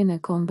përfshirjen e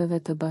kombeve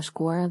të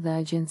bashkuara dhe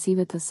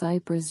agjencive të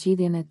saj për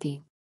zgjidhjen e tij.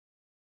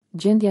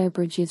 Gjendja e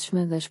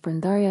përgjithshme dhe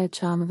shpërndarja e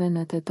çamëve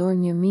në tetor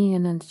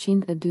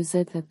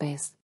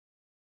 1945.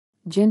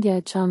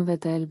 Gjendja e çamëve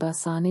të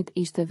Elbasanit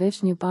ishte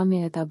veç një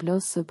pamje e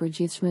tablos së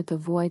përgjithshme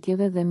të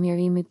vuajtjeve dhe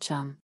mirimit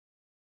Çame.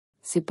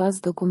 Sipas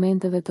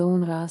dokumenteve të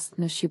UNRWA-s,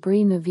 në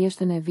Shqipëri në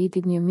vjeshtën e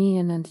vitit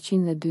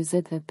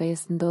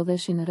 1945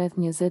 ndodheshin rreth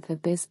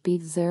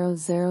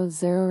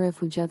 25.000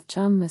 refugjat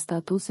Çame me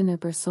statusin e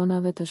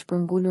personave të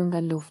shpërngulur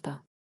nga lufta.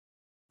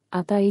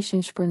 Ata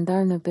ishin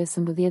shpërndar në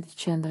 15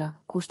 qendra,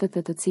 kushtet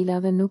e të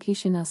cilave nuk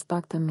ishin as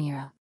pak të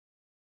mira.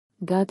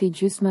 Gati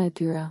gjysma e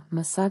tyre,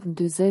 më saktë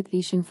 40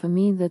 ishin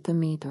fëmijë dhe të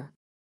mitur.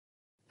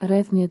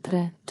 Rreth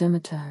 1/3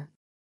 dëmëtar.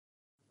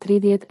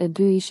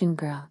 32 ishin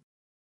gra.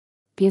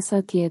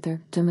 Pjesa tjetër,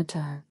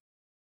 dëmëtar.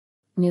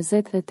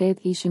 28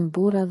 ishin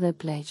burra dhe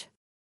pleq.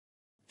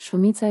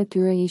 Shumica e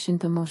tyre ishin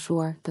të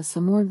moshuar, të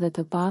sëmur dhe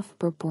të pafë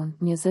për punë.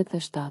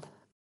 27.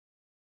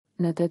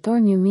 Në tetor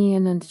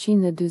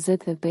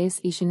 1945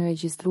 ishin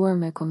regjistruar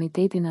me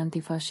Komitetin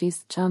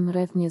Antifashist Çame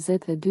rreth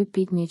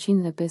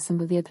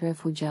 22.115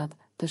 refugjat,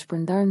 të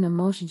shpërndar në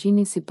moshë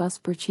gjini sipas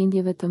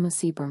përqindjeve të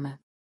mësipërme.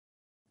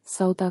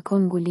 Sa u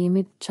takon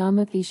ngulimit,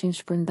 çamët ishin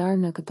shpërndar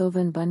në këto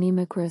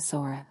vendbanime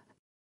kryesore.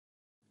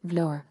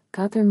 Vlorë,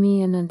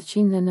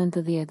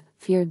 4.990,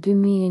 Fier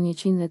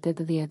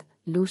 2.180,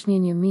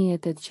 Lushnjë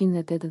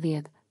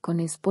 1.880,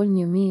 Konispol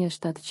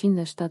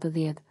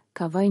 1.770,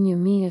 Kavaj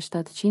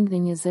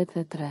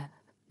 1.723,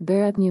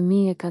 Berat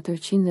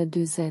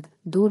 1.420,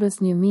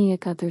 Durrës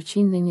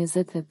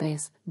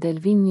 1.425,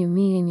 Delvin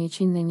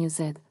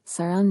 1.120,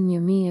 Saran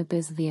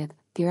 1.050,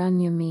 Tiran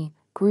 1.000,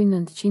 Kruj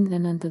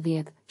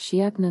 990,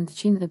 Shijak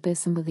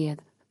 915,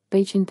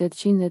 Peqin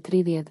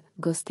 830,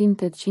 Gostim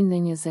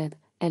 820,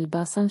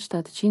 Elbasan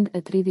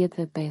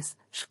 735,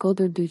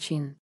 Shkodër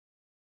 200.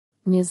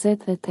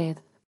 28.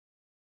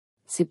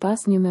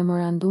 Sipas një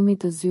memorandumi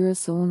të zyrës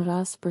së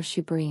UNRWA-s për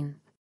Shqipërinë.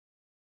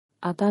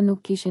 Ata nuk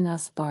kishin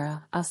as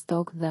para, as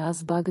tokë dhe as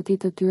bagëtit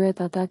të tyre,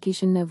 ata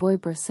kishin nevojë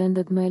për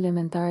sendet më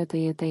elementare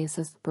të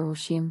jetesës, për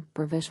ushqim,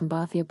 për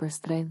veshmbathje, për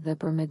strehë dhe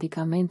për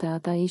medikamente.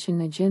 Ata ishin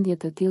në gjendje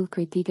të tillë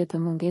kritike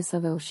të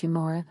mungesave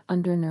ushqimore,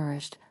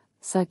 undernourished,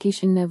 sa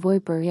kishin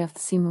nevojë për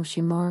rjaftësim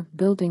ushqimor,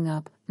 building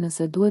up,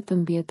 nëse duhet të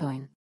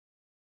mbjetojnë.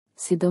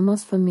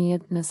 Sidomos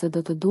fëmijët, nëse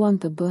do të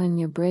duan të bëhen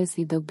një brez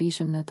i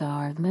dobishëm në të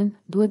ardhmen,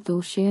 duhet të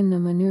ushqehen në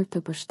mënyrë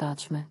të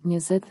përshtatshme.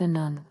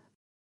 29.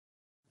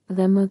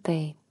 Dhe më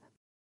tej.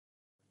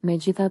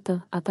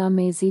 Megjithatë, ata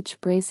mezi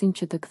shpresin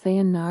që të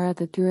kthehen në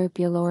arat e tyre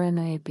pjellore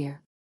në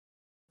epir.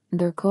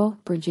 Ndërkohë,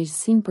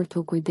 përgjegjësinë për të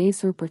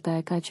kujdesur për ta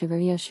e ka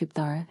qeveria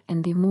shqiptare, e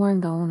ndihmuar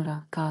nga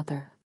UNRWA.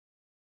 4.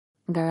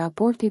 Nga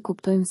raporti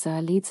kuptojmë se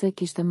Alice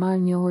kishte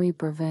marrë njohuri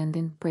për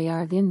vendin,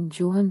 prejardhjen,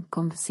 gjuhën,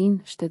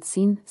 kombësinë,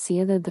 shtetësinë, si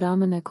edhe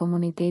dramën e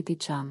komunitetit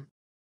Çame.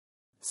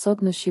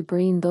 Sot në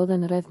Shqipëri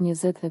ndodhen rreth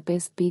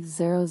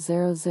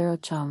 25.000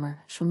 çamër,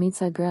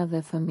 shumica gra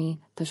dhe fëmijë,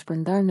 të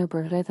shpërndar në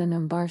përrethën e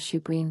mbar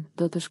Shqipërinë,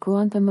 do të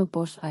shkruante më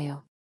poshtë ajo.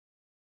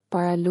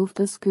 Para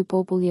luftës, ky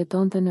popull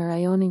jetonte në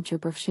rajonin që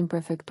përfshin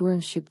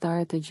prefekturën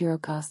shqiptare të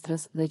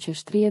Gjirokastrës dhe që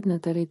shtrihet në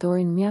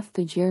territorin mjaft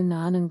të gjerë në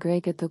anën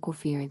greke të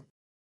kufirit.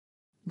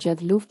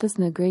 Gjatë luftës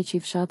në Greqi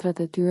fshatrat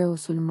e tyre u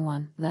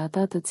sulmuan dhe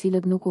ata të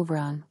cilët nuk u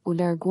vranë, u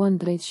larguan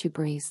drejt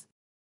Shqipërisë.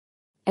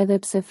 Edhe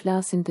pse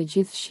flasin të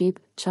gjithë shqip,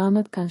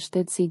 çamët kanë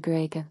shtetësi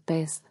greke,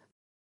 5.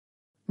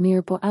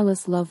 Mirë po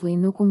Alice Lovely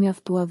nuk u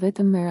mjaftua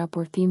vetëm me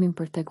raportimin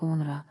për tek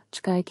UNRWA,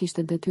 çka e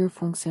kishte detyrë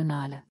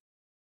funksionale.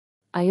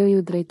 Ajo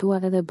ju drejtua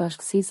edhe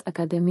bashkësisë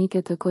akademike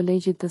të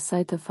kolegjit të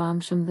saj të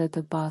famshëm dhe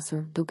të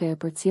pasur, duke e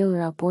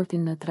përcjellë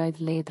raportin në trajt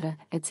letre,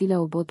 e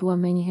cila u botua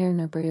menjëherë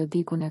në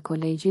periodikun e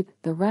kolegjit,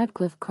 The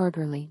Radcliffe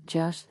Quarterly,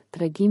 6,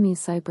 tregimi i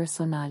saj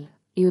personal.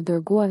 Ju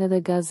dërgua edhe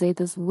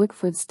gazetës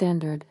Wickford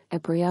Standard, e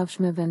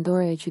përjavshme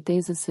vendore e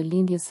qytetës së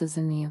lindjes së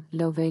zënio,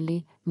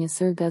 Lovely,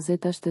 njësër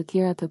gazetash të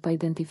tjera të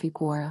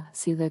paidentifikuara,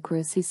 si dhe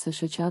kryesisë së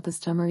shoqatës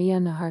Çameria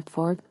në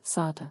Hartford,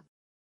 Sata.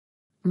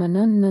 Më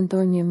 9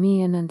 nëntor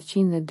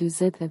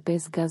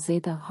 1945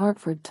 gazeta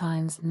Hartford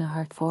Times në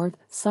Hartford,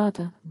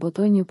 Sata,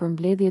 botoi një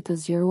përmbledhje të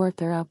zgjeruar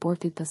të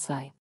raportit të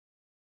saj.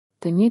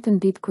 Të njëjtën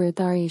ditë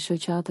kryetari i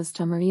shoqatës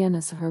Çameria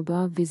në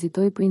SHRB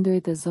vizitoi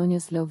prindërit e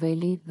zonjës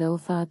Lovely dhe u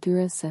tha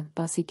atyre se,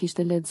 pasi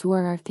kishte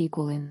lexuar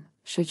artikullin,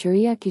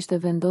 shoqëria kishte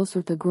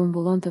vendosur të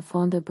grumbullonte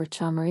fonde për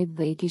çamerit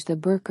dhe i kishte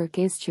bërë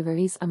kërkesë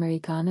qeverisë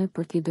amerikane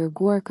për t'i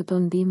dërguar këto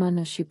ndihma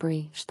në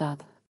Shqipëri,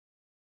 7.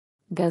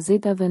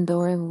 Gazeta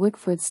vendore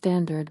Wickford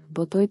Standard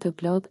botoi të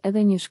plot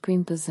edhe një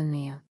shkrim të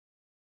zënia.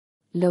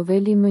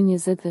 Lovely më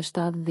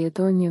 27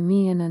 dhjetor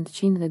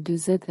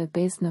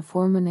 1945 në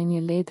formën e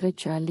një letre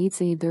që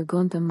Alice i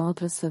dërgonte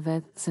motrës së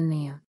vet,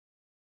 zënia.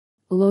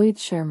 Lloyd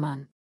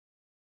Sherman.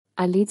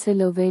 Alice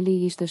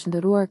Lovely ishte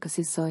shndëruar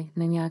kësaj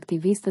në një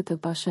aktiviste të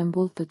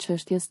pashembull të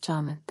çështjes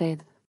Çame,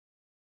 8.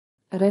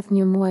 Rreth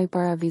një muaj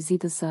para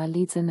vizitës së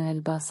Alice në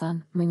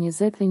Elbasan, më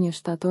 21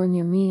 shtator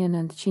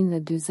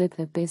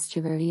 1945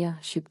 qeveria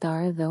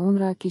shqiptare dhe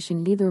UNRWA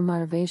kishin lidhur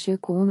marrëveshje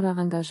ku UNRWA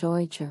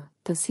angazhohej që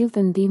të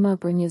sillte ndihma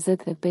për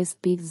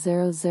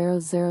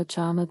 25.000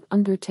 çamët,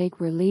 undertake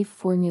relief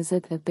for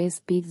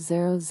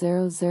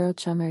 25.000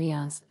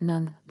 çamerians,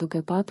 nën,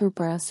 duke patur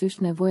parasysh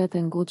nevojat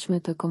e ngutshme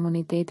të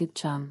komunitetit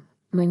çam.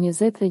 Më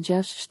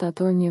 26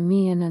 shtator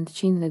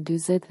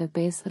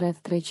 1945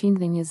 rreth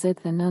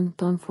 329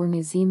 ton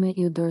furnizime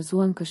i u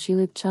dorëzuan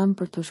Këshillit Çam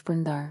për të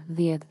shpërndar,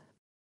 10.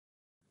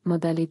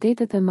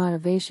 Modalitetet e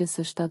marrëveshjes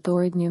së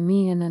shtatorit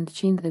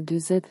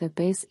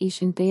 1945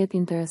 ishin tejet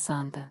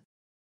interesante.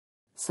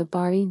 Së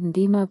pari,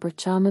 ndihma për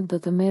çamët do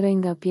të merrej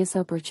nga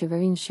pjesa për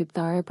qeverinë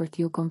shqiptare për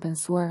t'ju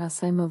kompensuar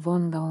asaj më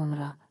vonë nga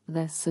UNRWA,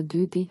 dhe së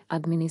dyti,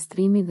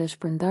 administrimi dhe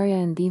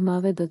shpërndarja e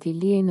ndihmave do t'i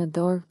lihej në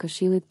dorë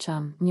Këshillit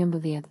Çam,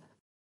 11.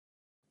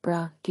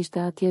 Pra,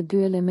 kishte atje dy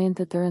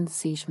elemente të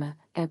rëndësishme,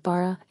 e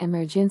para,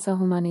 emergjenca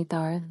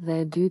humanitare dhe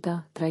e dyta,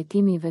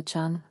 trajtimi i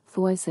veçantë,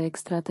 thuajse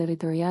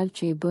ekstraterritorial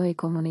që i bëhej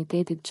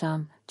komunitetit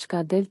Çam,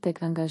 çka del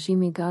tek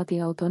angazhimi gati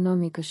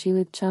autonom i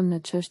Këshillit Çam në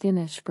çështjen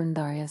e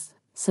shpërndarjes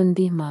së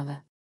ndihmave.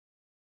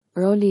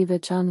 Roli i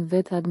veçantë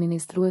vetë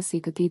administruesi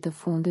i këtij të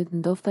fundit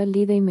ndofta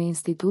lidhej me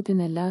institutin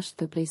e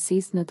lashtë të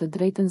plejësisë në të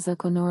drejtën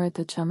zakonore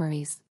të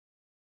çamerisë.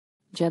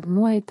 Gjatë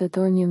muajit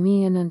tetor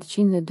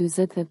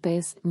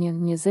 1945,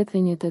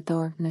 21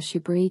 tetor, në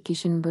Shqipëri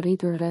kishin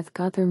mbërritur rreth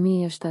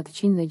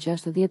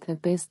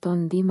 4.765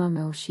 ton ndihma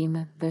me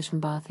ushqime,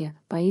 veshmbathje,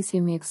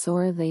 pajisje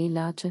mjekësore dhe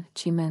ilaçe,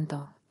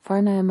 çimento,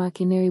 farna e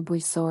makineri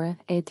bujqësore,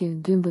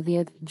 etiv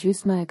 12,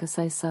 gjysma e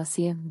kësaj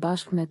sasije,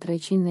 bashkë me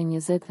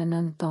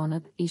 329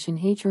 tonët, ishin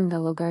hequr nga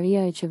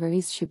llogaria e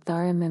qeverisë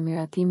shqiptare me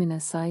miratimin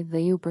e saj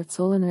dhe iu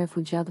përcollën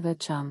refugjatëve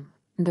Çam.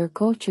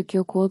 Ndërkohë që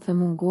kjo kuotë e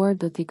munguar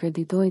do t'i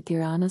kreditojë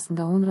Tiranës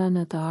nga UNRWA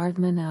në të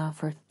ardhmen e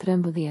afërt,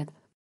 13.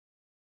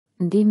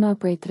 Ndihma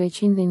prej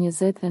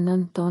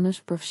 329 tonësh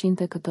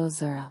përfshinte këto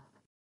zëra.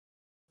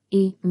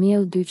 I,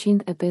 miell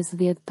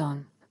 250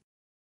 ton.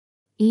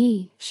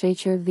 I,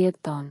 sheqer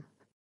 10 ton.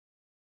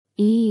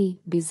 I,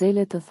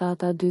 bizele të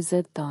thata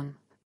 40 ton.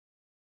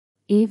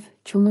 IV,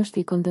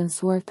 qumësht i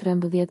kondensuar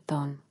 13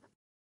 ton.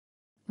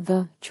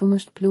 V,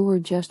 qumësht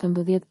pluhur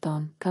 16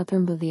 ton,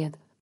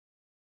 14.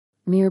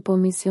 Mirë po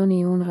misioni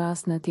i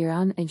UNRWA-s në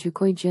Tiranë e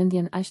gjykoi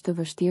gjendjen aq të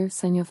vështirë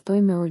sa njoftoi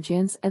me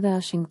urgjencë edhe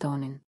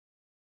Washingtonin.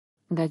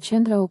 Nga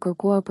qendra u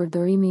kërkua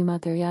përdorimi i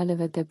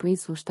materialeve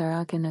teprisë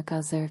ushtarake në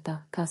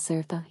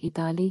kaserta,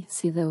 Itali,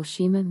 si dhe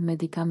ushqime,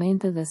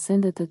 medikamente dhe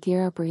sende të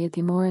tjera për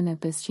jetimoren e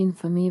 500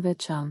 fëmijëve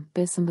Çam,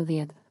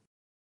 15.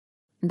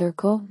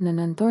 Ndërkohë, në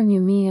nëntor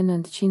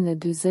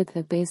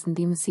 1945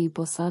 ndihmësi i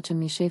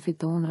posaçëm i shefit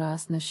të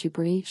UNRWA-s në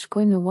Shqipëri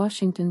shkoi në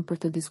Washington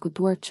për të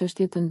diskutuar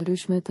çështje të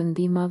ndryshme të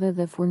ndihmave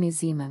dhe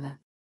furnizimeve.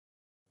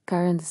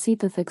 Ka rëndësi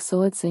të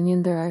theksohet se një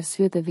ndër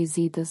arsyet e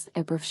vizitës,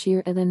 e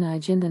përfshirë edhe në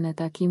agjendën e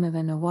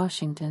takimeve në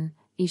Washington,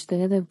 ishte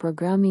edhe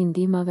programi i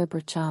ndihmave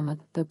për çamët,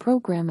 The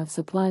Program of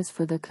Supplies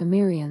for the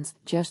Cimmerians,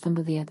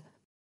 16.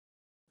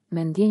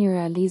 Me ndjenjë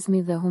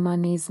realizmi dhe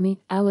humanizmi,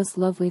 Alice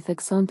Lovely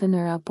theksonte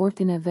në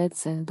raportin e vet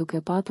se,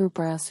 duke patur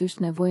parasysh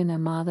nevojën e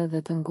madhe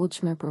dhe të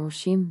ngutshme për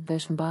ushqim,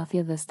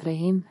 veshmbathje dhe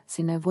strehim,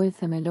 si nevojë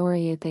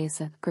themelore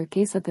jetese,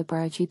 kërkesat e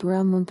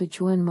paraqitura mund të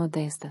quhen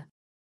modeste.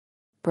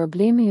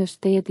 Problemi është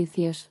tejet I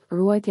thjesht,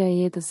 ruajtja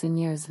e jetës së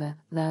njerëzve,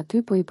 dhe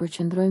aty po I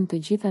përqendrojmë të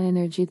gjitha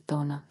energjitë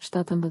tona.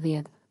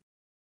 17.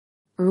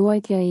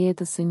 Ruajtja e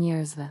jetës së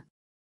njerëzve.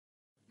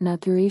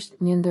 Natyrisht,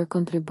 një ndër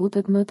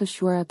kontributet më të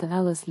shuara të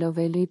Alice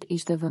Lovelit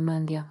ishte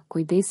vëmendja,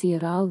 kujdesi I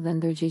rrallë dhe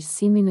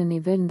ndërgjegjësimi në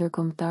nivel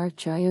ndërkombëtar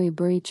që ajo I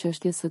bëri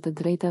çështjes së të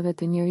drejtave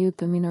të njerëzit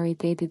të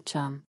minoritetit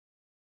Çame.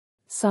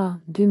 Sa,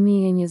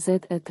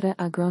 2023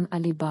 Agron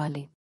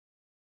Alibali.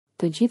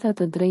 Të gjitha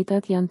të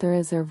drejtat janë të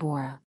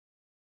rezervuara.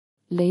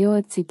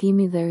 Lejohet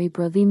citimi dhe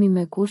riprodhimi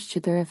me kusht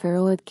që të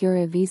referohet kjo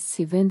revistë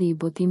si vendi I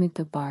botimit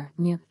të parë.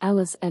 1.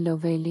 Alice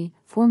Loveli,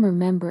 former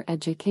member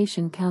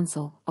Education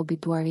Council,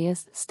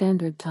 obituaries,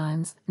 Standard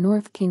Times,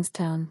 North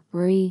Kingstown,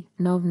 RI,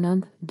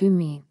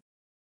 9/9/2000.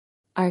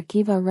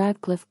 Arkiva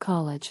Radcliffe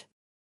College.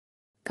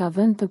 Ka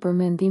vend të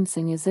përmendim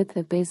se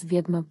 25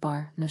 vjet më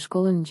parë, në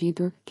shkollën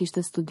ngjitur,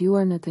 kishte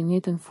studiuar në të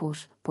njëjtën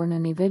fushë, por në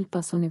nivel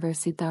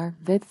pasuniversitar,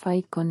 vetë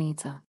fai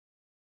konica.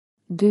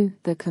 2.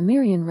 The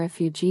Cimmerian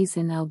Refugees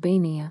in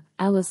Albania,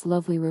 Alice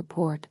Lovely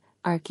Report,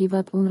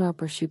 Arkivat UNRWA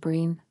për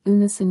Shqipërinë,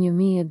 ynës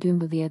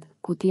 2012,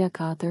 kutia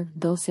 4,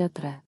 dosja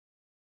 3.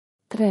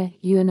 3.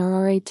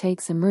 UNRWA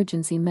Takes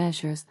Emergency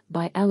Measures,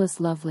 by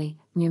Alice Lovely,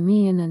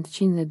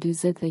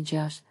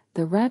 1946,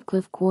 The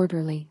Radcliffe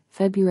Quarterly,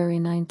 February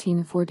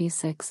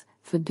 1946,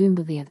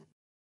 f12.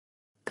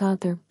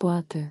 4. Po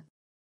aty.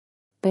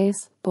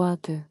 5. Po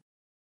aty.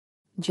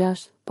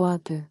 6. Po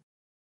aty.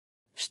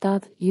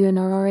 7.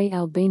 UNRWA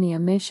Albania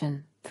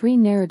Mission, 3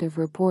 Narrative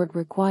Report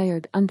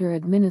required under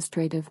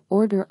Administrative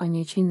Order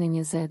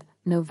 120,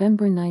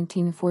 November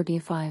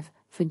 1945,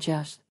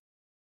 f6.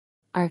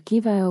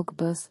 Arkiva e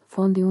OKB-s,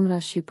 Fondi UNRWA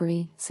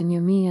Shqipëri, së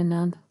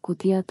 2009,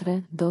 kutia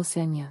 3,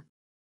 dosja 1.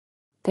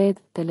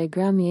 8.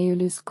 Telegrami e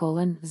Julius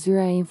Collen,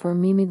 zyra e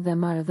informimit dhe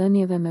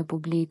marrëdhënieve me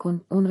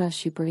publikun, UNRWA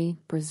Shqipëri,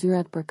 për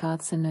zyrat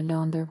përkatëse në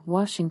Londër,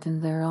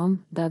 Washington dhe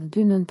Rom, datë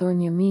 2 nëntor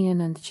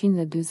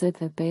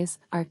 1945,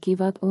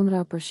 Arkivat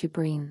UNRWA për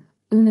Shqipërinë,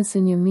 ynës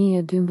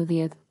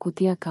 2012,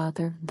 kutia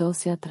 4,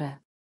 dosja 3.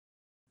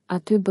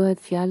 Aty bëhet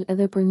fjalë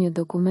edhe për një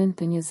dokument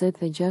të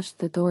 26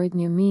 tetorit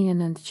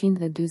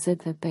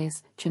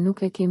 1945, që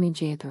nuk e kemi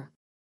gjetur.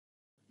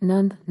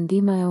 9.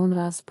 Ndihma e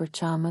UNRWA-s për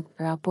Çamët,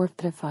 raport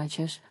 3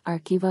 faqesh,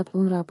 Arkivat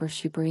UNRWA për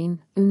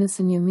Shqipërinë, ynës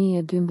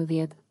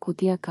 2012,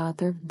 kutia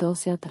 4,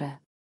 dosja 3.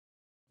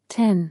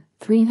 10.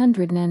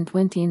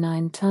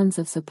 329 tons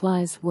of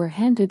supplies were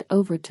handed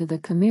over to the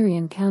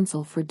Cimmerian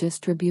Council for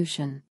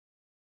distribution.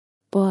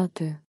 Po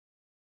aty.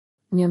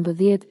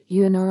 11.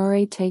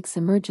 UNRWA Takes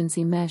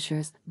Emergency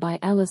Measures, by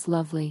Alice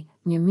Lovely,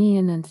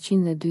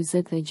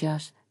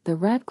 1946, The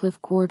Radcliffe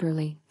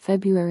Quarterly,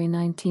 February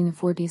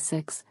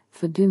 1946,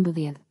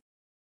 f12.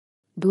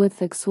 Duhet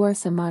theksuar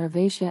se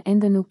marrëveshja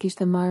ende nuk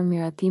kishte marrë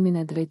miratimin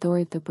e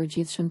drejtorit të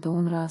përgjithshëm të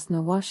UNRWA-s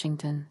në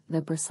Washington,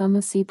 dhe për sa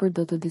më sipër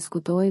do të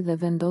diskutojë dhe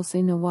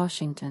vendosej në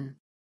Washington.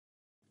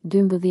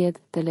 12.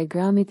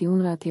 Telegramit I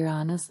UNRWA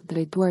Tiranës,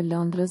 drejtuar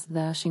Londrës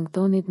dhe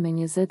Washingtonit me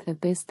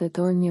 25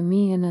 tetor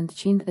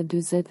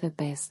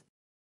 1945.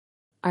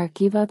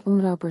 Arkivat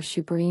UNRWA për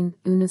Shqipërinë,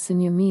 ynës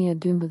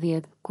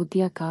 2012,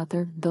 kutia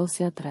 4,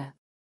 dosja 3.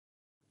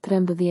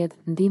 13.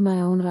 Ndihma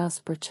e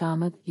UNRWA-s për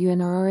Çamët,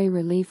 UNRWA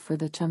Relief for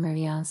the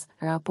Çamerians,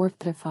 raport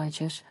 3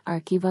 faqesh,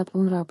 Arkivat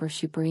UNRWA për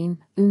Shqipërinë,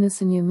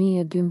 ynës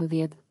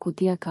 2012,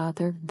 kutia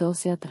 4,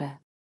 dosja 3.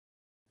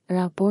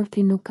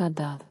 Raporti nuk ka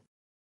datë.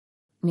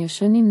 Një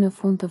shënim në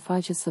fund të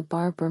faqes së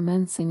parë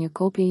përmend se një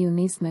kopje ju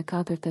nis me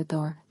 4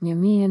 tetor,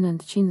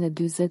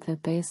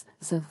 1945,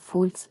 zë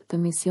fulc të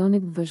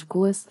misionit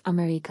vëzhgues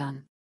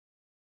Amerikan.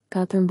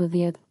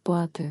 14. Po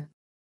aty.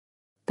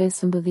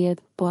 15.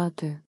 Po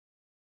aty.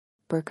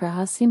 Për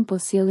krahasim po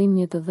sjellim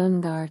një të dhënë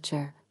nga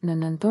Archer, në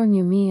nëntor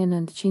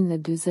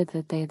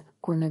 1948,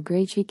 kur në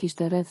Greqi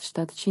kishte rreth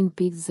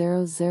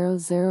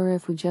 700.000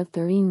 refugjat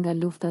të rinj nga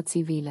lufta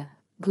civile.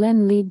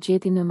 Glenn Lee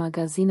gjeti në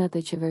magazinat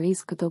e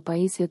qeverisë këto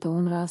pajisje të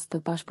UNRWA-s të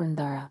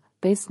pashpërndara,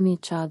 5.000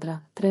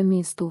 çadra,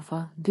 3.000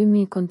 stufa,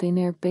 2.000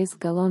 kontejner 5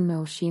 gallon me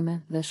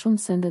ushqime dhe shumë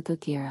sende të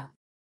tjera.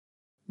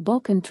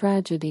 Balkan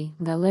Tragedy,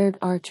 nga Laird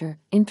Archer,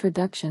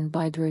 Introduction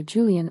by Dr.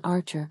 Julian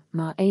Archer,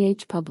 ma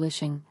AH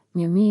Publishing,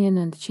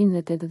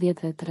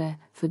 1983,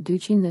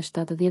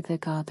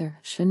 f274,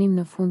 shënim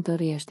në fund të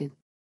rrjeshtit.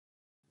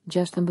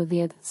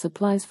 16.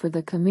 Supplies for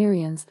the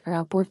Cimmerians,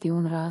 raporti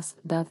UNRWA-s,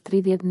 datë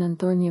 30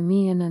 nëntor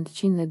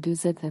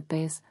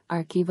 1945,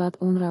 Arkivat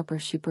UNRWA për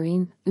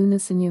Shqipërinë,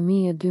 ynës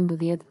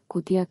 2012,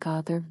 kutia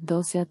 4,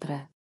 dosja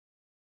 3.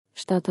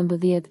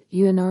 17.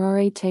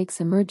 UNRWA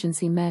Takes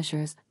Emergency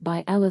Measures,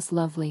 by Alice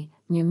Lovely,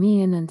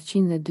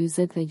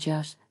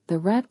 1946, The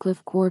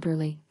Radcliffe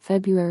Quarterly,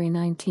 February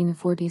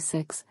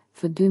 1946,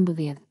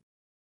 f12.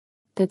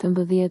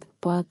 18.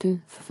 Po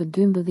aty,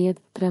 f12,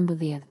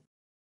 13.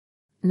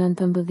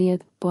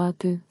 19. Po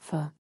aty, f.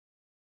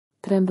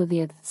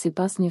 13.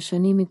 Sipas një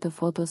shënimi të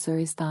fotos së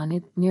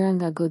Ristanit, njëra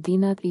nga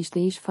godinat ishte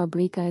ish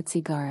fabrika e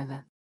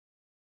cigareve.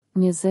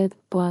 20.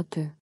 Po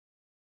aty.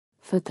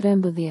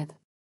 F13.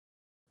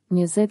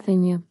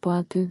 21. Po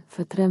aty,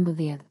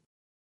 f13.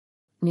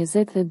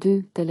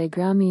 22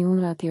 Telegrami i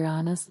UNRWA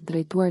Tiranës,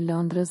 drejtuar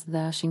Londrës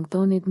dhe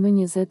Washingtonit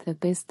më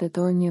 25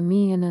 tetor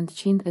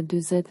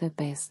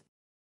 1945.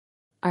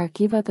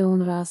 Arkivat e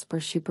UNRWA-s për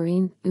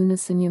Shqipërinë,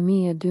 ynës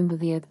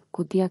 2012,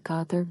 kutia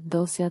 4,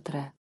 dosja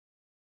 3.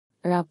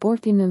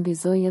 Raporti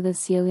nënvizoi edhe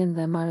sjelljen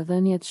dhe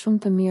marrëdhëniet shumë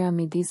të mira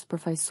midis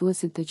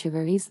përfaqësuesit të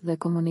qeverisë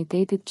dhe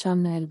komunitetit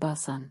Çame në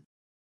Elbasan.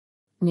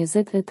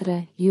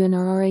 23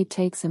 UNRWA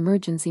Takes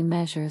Emergency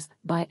Measures,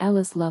 by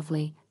Alice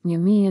Lovely,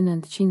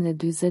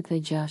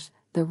 1946,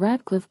 The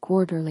Radcliffe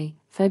Quarterly,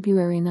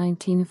 February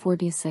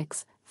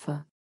 1946, f.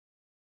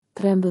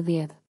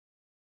 13.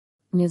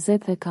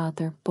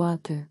 24 Po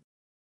aty.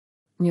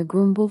 Një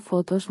grumbull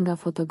fotosh nga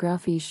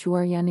fotografi i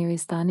shuar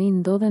Janiristani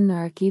ndodhen në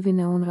arkivin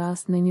e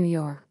UNRWA-s në New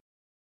York.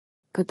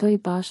 Këto i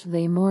pash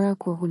dhe i mora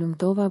kur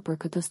hulumtova për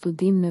këtë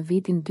studim në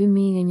vitin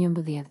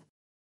 2011.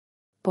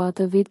 Po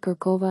atë vit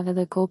kërkova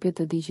edhe kopje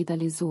të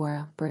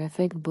digitalizuara, për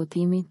efekt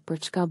botimi, për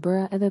çka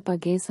bëra edhe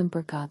pagesën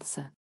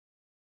përkatëse.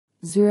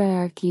 Zyra e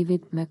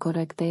arkivit, me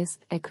korrektesë,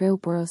 e kreu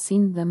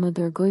porosin dhe më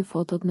dërgoi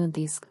fotot në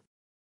disk.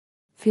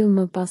 Fill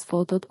më pas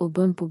fotot u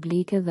bën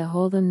publike dhe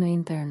hodhen në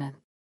internet.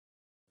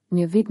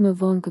 Një vit më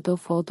vonë këto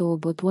foto u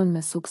botuan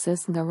me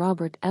sukses nga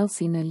Robert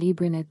Elsie në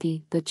librin e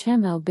tij, The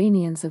Çame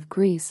Albanians of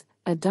Greece,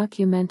 A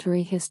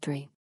Documentary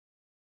History.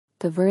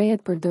 Të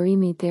vërehet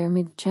përdorimi i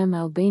termit Çame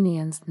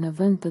Albanians në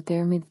vend të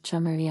termit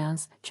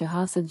Çamerians, që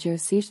haset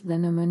gjerësisht dhe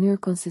në mënyrë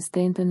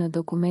konsistente në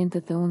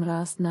dokumentet e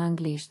UNRWA-s në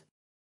anglisht.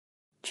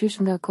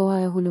 Qysh nga koha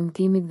e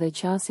hulumtimit dhe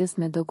qasjes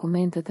me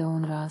dokumentet e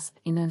UNRWA-s,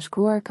 i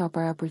nënshkruar ka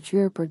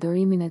parapërqyer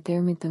përdorimin e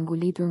termit të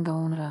ngulitur nga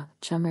UNRWA,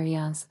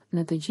 Çamerians,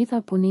 në të gjitha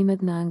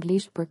punimet në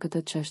anglisht për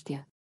këtë çështje.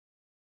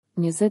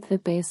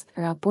 25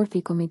 Raporti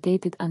i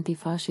Komitetit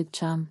Antifashit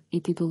Çam,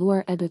 i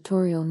titulluar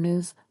Editorial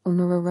News,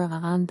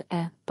 UNRWA and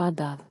e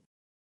Padad.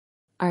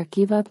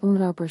 Arkivat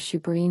UNRWA për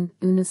Shqipërinë,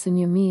 ynës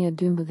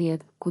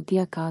 2012,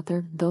 kutia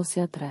 4,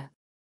 dosja 3.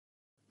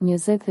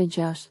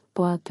 26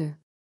 Po aty.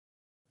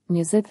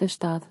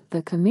 27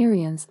 The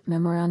Comerians,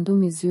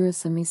 memorandumi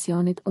zyrës së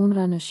misionit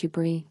UNRWA në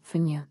Shqipëri,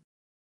 f1.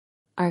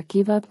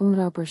 Arkivat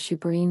UNRWA për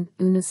Shqipërinë,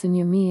 ynës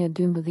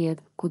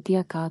 2012,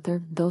 kutia 4,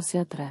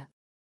 dosja 3.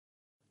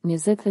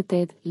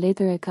 28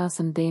 Letër e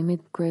Kasëm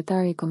Demit,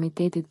 kryetari i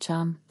Komitetit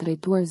Çam,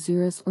 drejtuar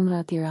zyrës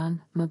UNRWA Tiranë,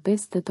 më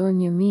 5 tetor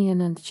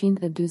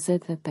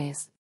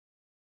 1945.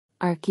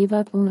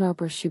 Arkivat UNRWA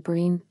për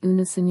Shqipërinë,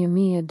 ynës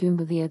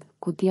 2012,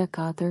 kutia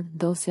 4,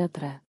 dosja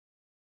 3.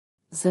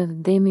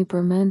 Demi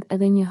përmend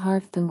edhe një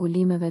harf të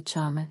ngulimeve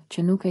Çame,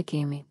 që nuk e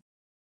kemi.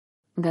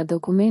 Nga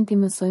dokumenti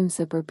mësojmë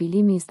se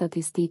përpilimi i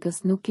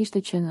statistikës nuk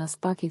kishte qenë as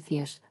pak i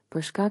thjeshtë,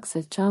 për shkak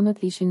se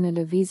Çamet ishin në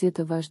lëvizje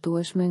të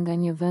vazhdueshme nga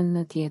një vend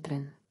në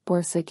tjetrin,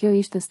 por se kjo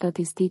ishte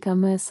statistika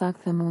më e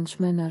saktë e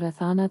mundshme në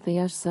rrethanat e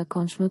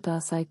jashtëzakonshme të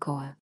asaj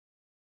kohe.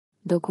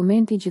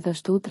 Dokumenti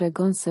gjithashtu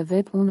tregon se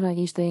vetë UNRWA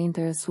ishte e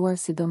interesuar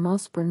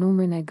sidomos për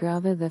numrin e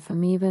grave dhe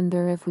fëmijëve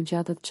ndër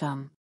refugjatët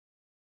Çam.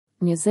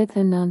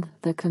 29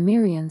 The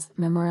Comerians,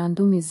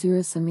 memorandumi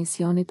zyrës së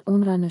misionit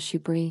UNRWA në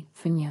Shqipëri,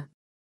 f1.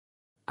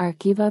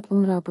 Arkivat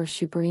UNRWA për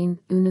Shqipërinë,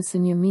 ynës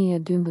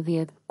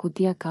 2012,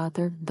 kutia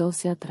 4,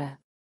 dosja 3.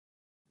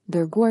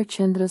 Dërguar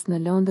qendrës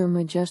në Londër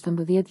më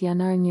 16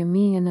 janar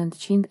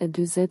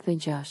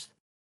 1946.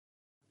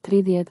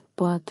 30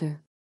 Po aty.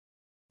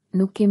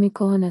 Nuk kemi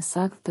kohën e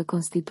saktë të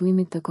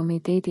konstituimit të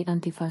Komiteti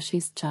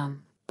Antifashist Çam,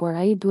 por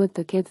ai duhet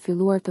të ketë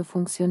filluar të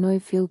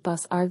funksionojë fill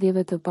pas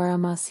ardhjeve të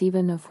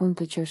paramasive në fund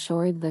të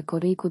qershorit dhe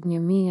korrikut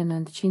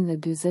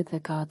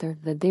 1944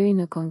 dhe deri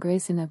në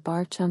kongresin e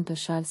parë Çam të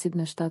Shalsit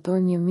në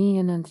shtator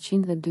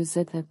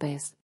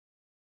 1945.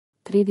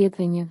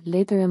 31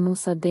 Letër e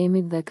Musa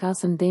Demit dhe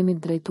Kasëm Demit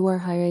drejtuar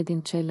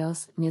Hayredin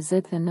Çelos,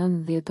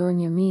 29 dhjetor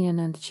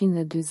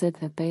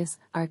 1945,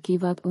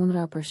 Arkivat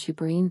UNRWA për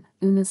Shqipërinë,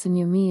 ynës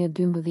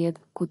 2012,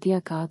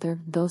 kutia 4,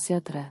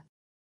 dosja 3.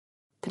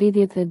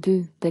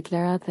 32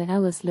 Deklaratë e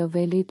Alice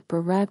Lovelit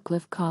për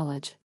Radcliffe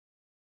College.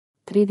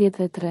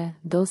 33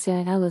 Dosja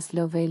e Alice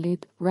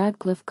Lovelit,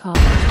 Radcliffe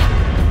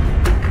College.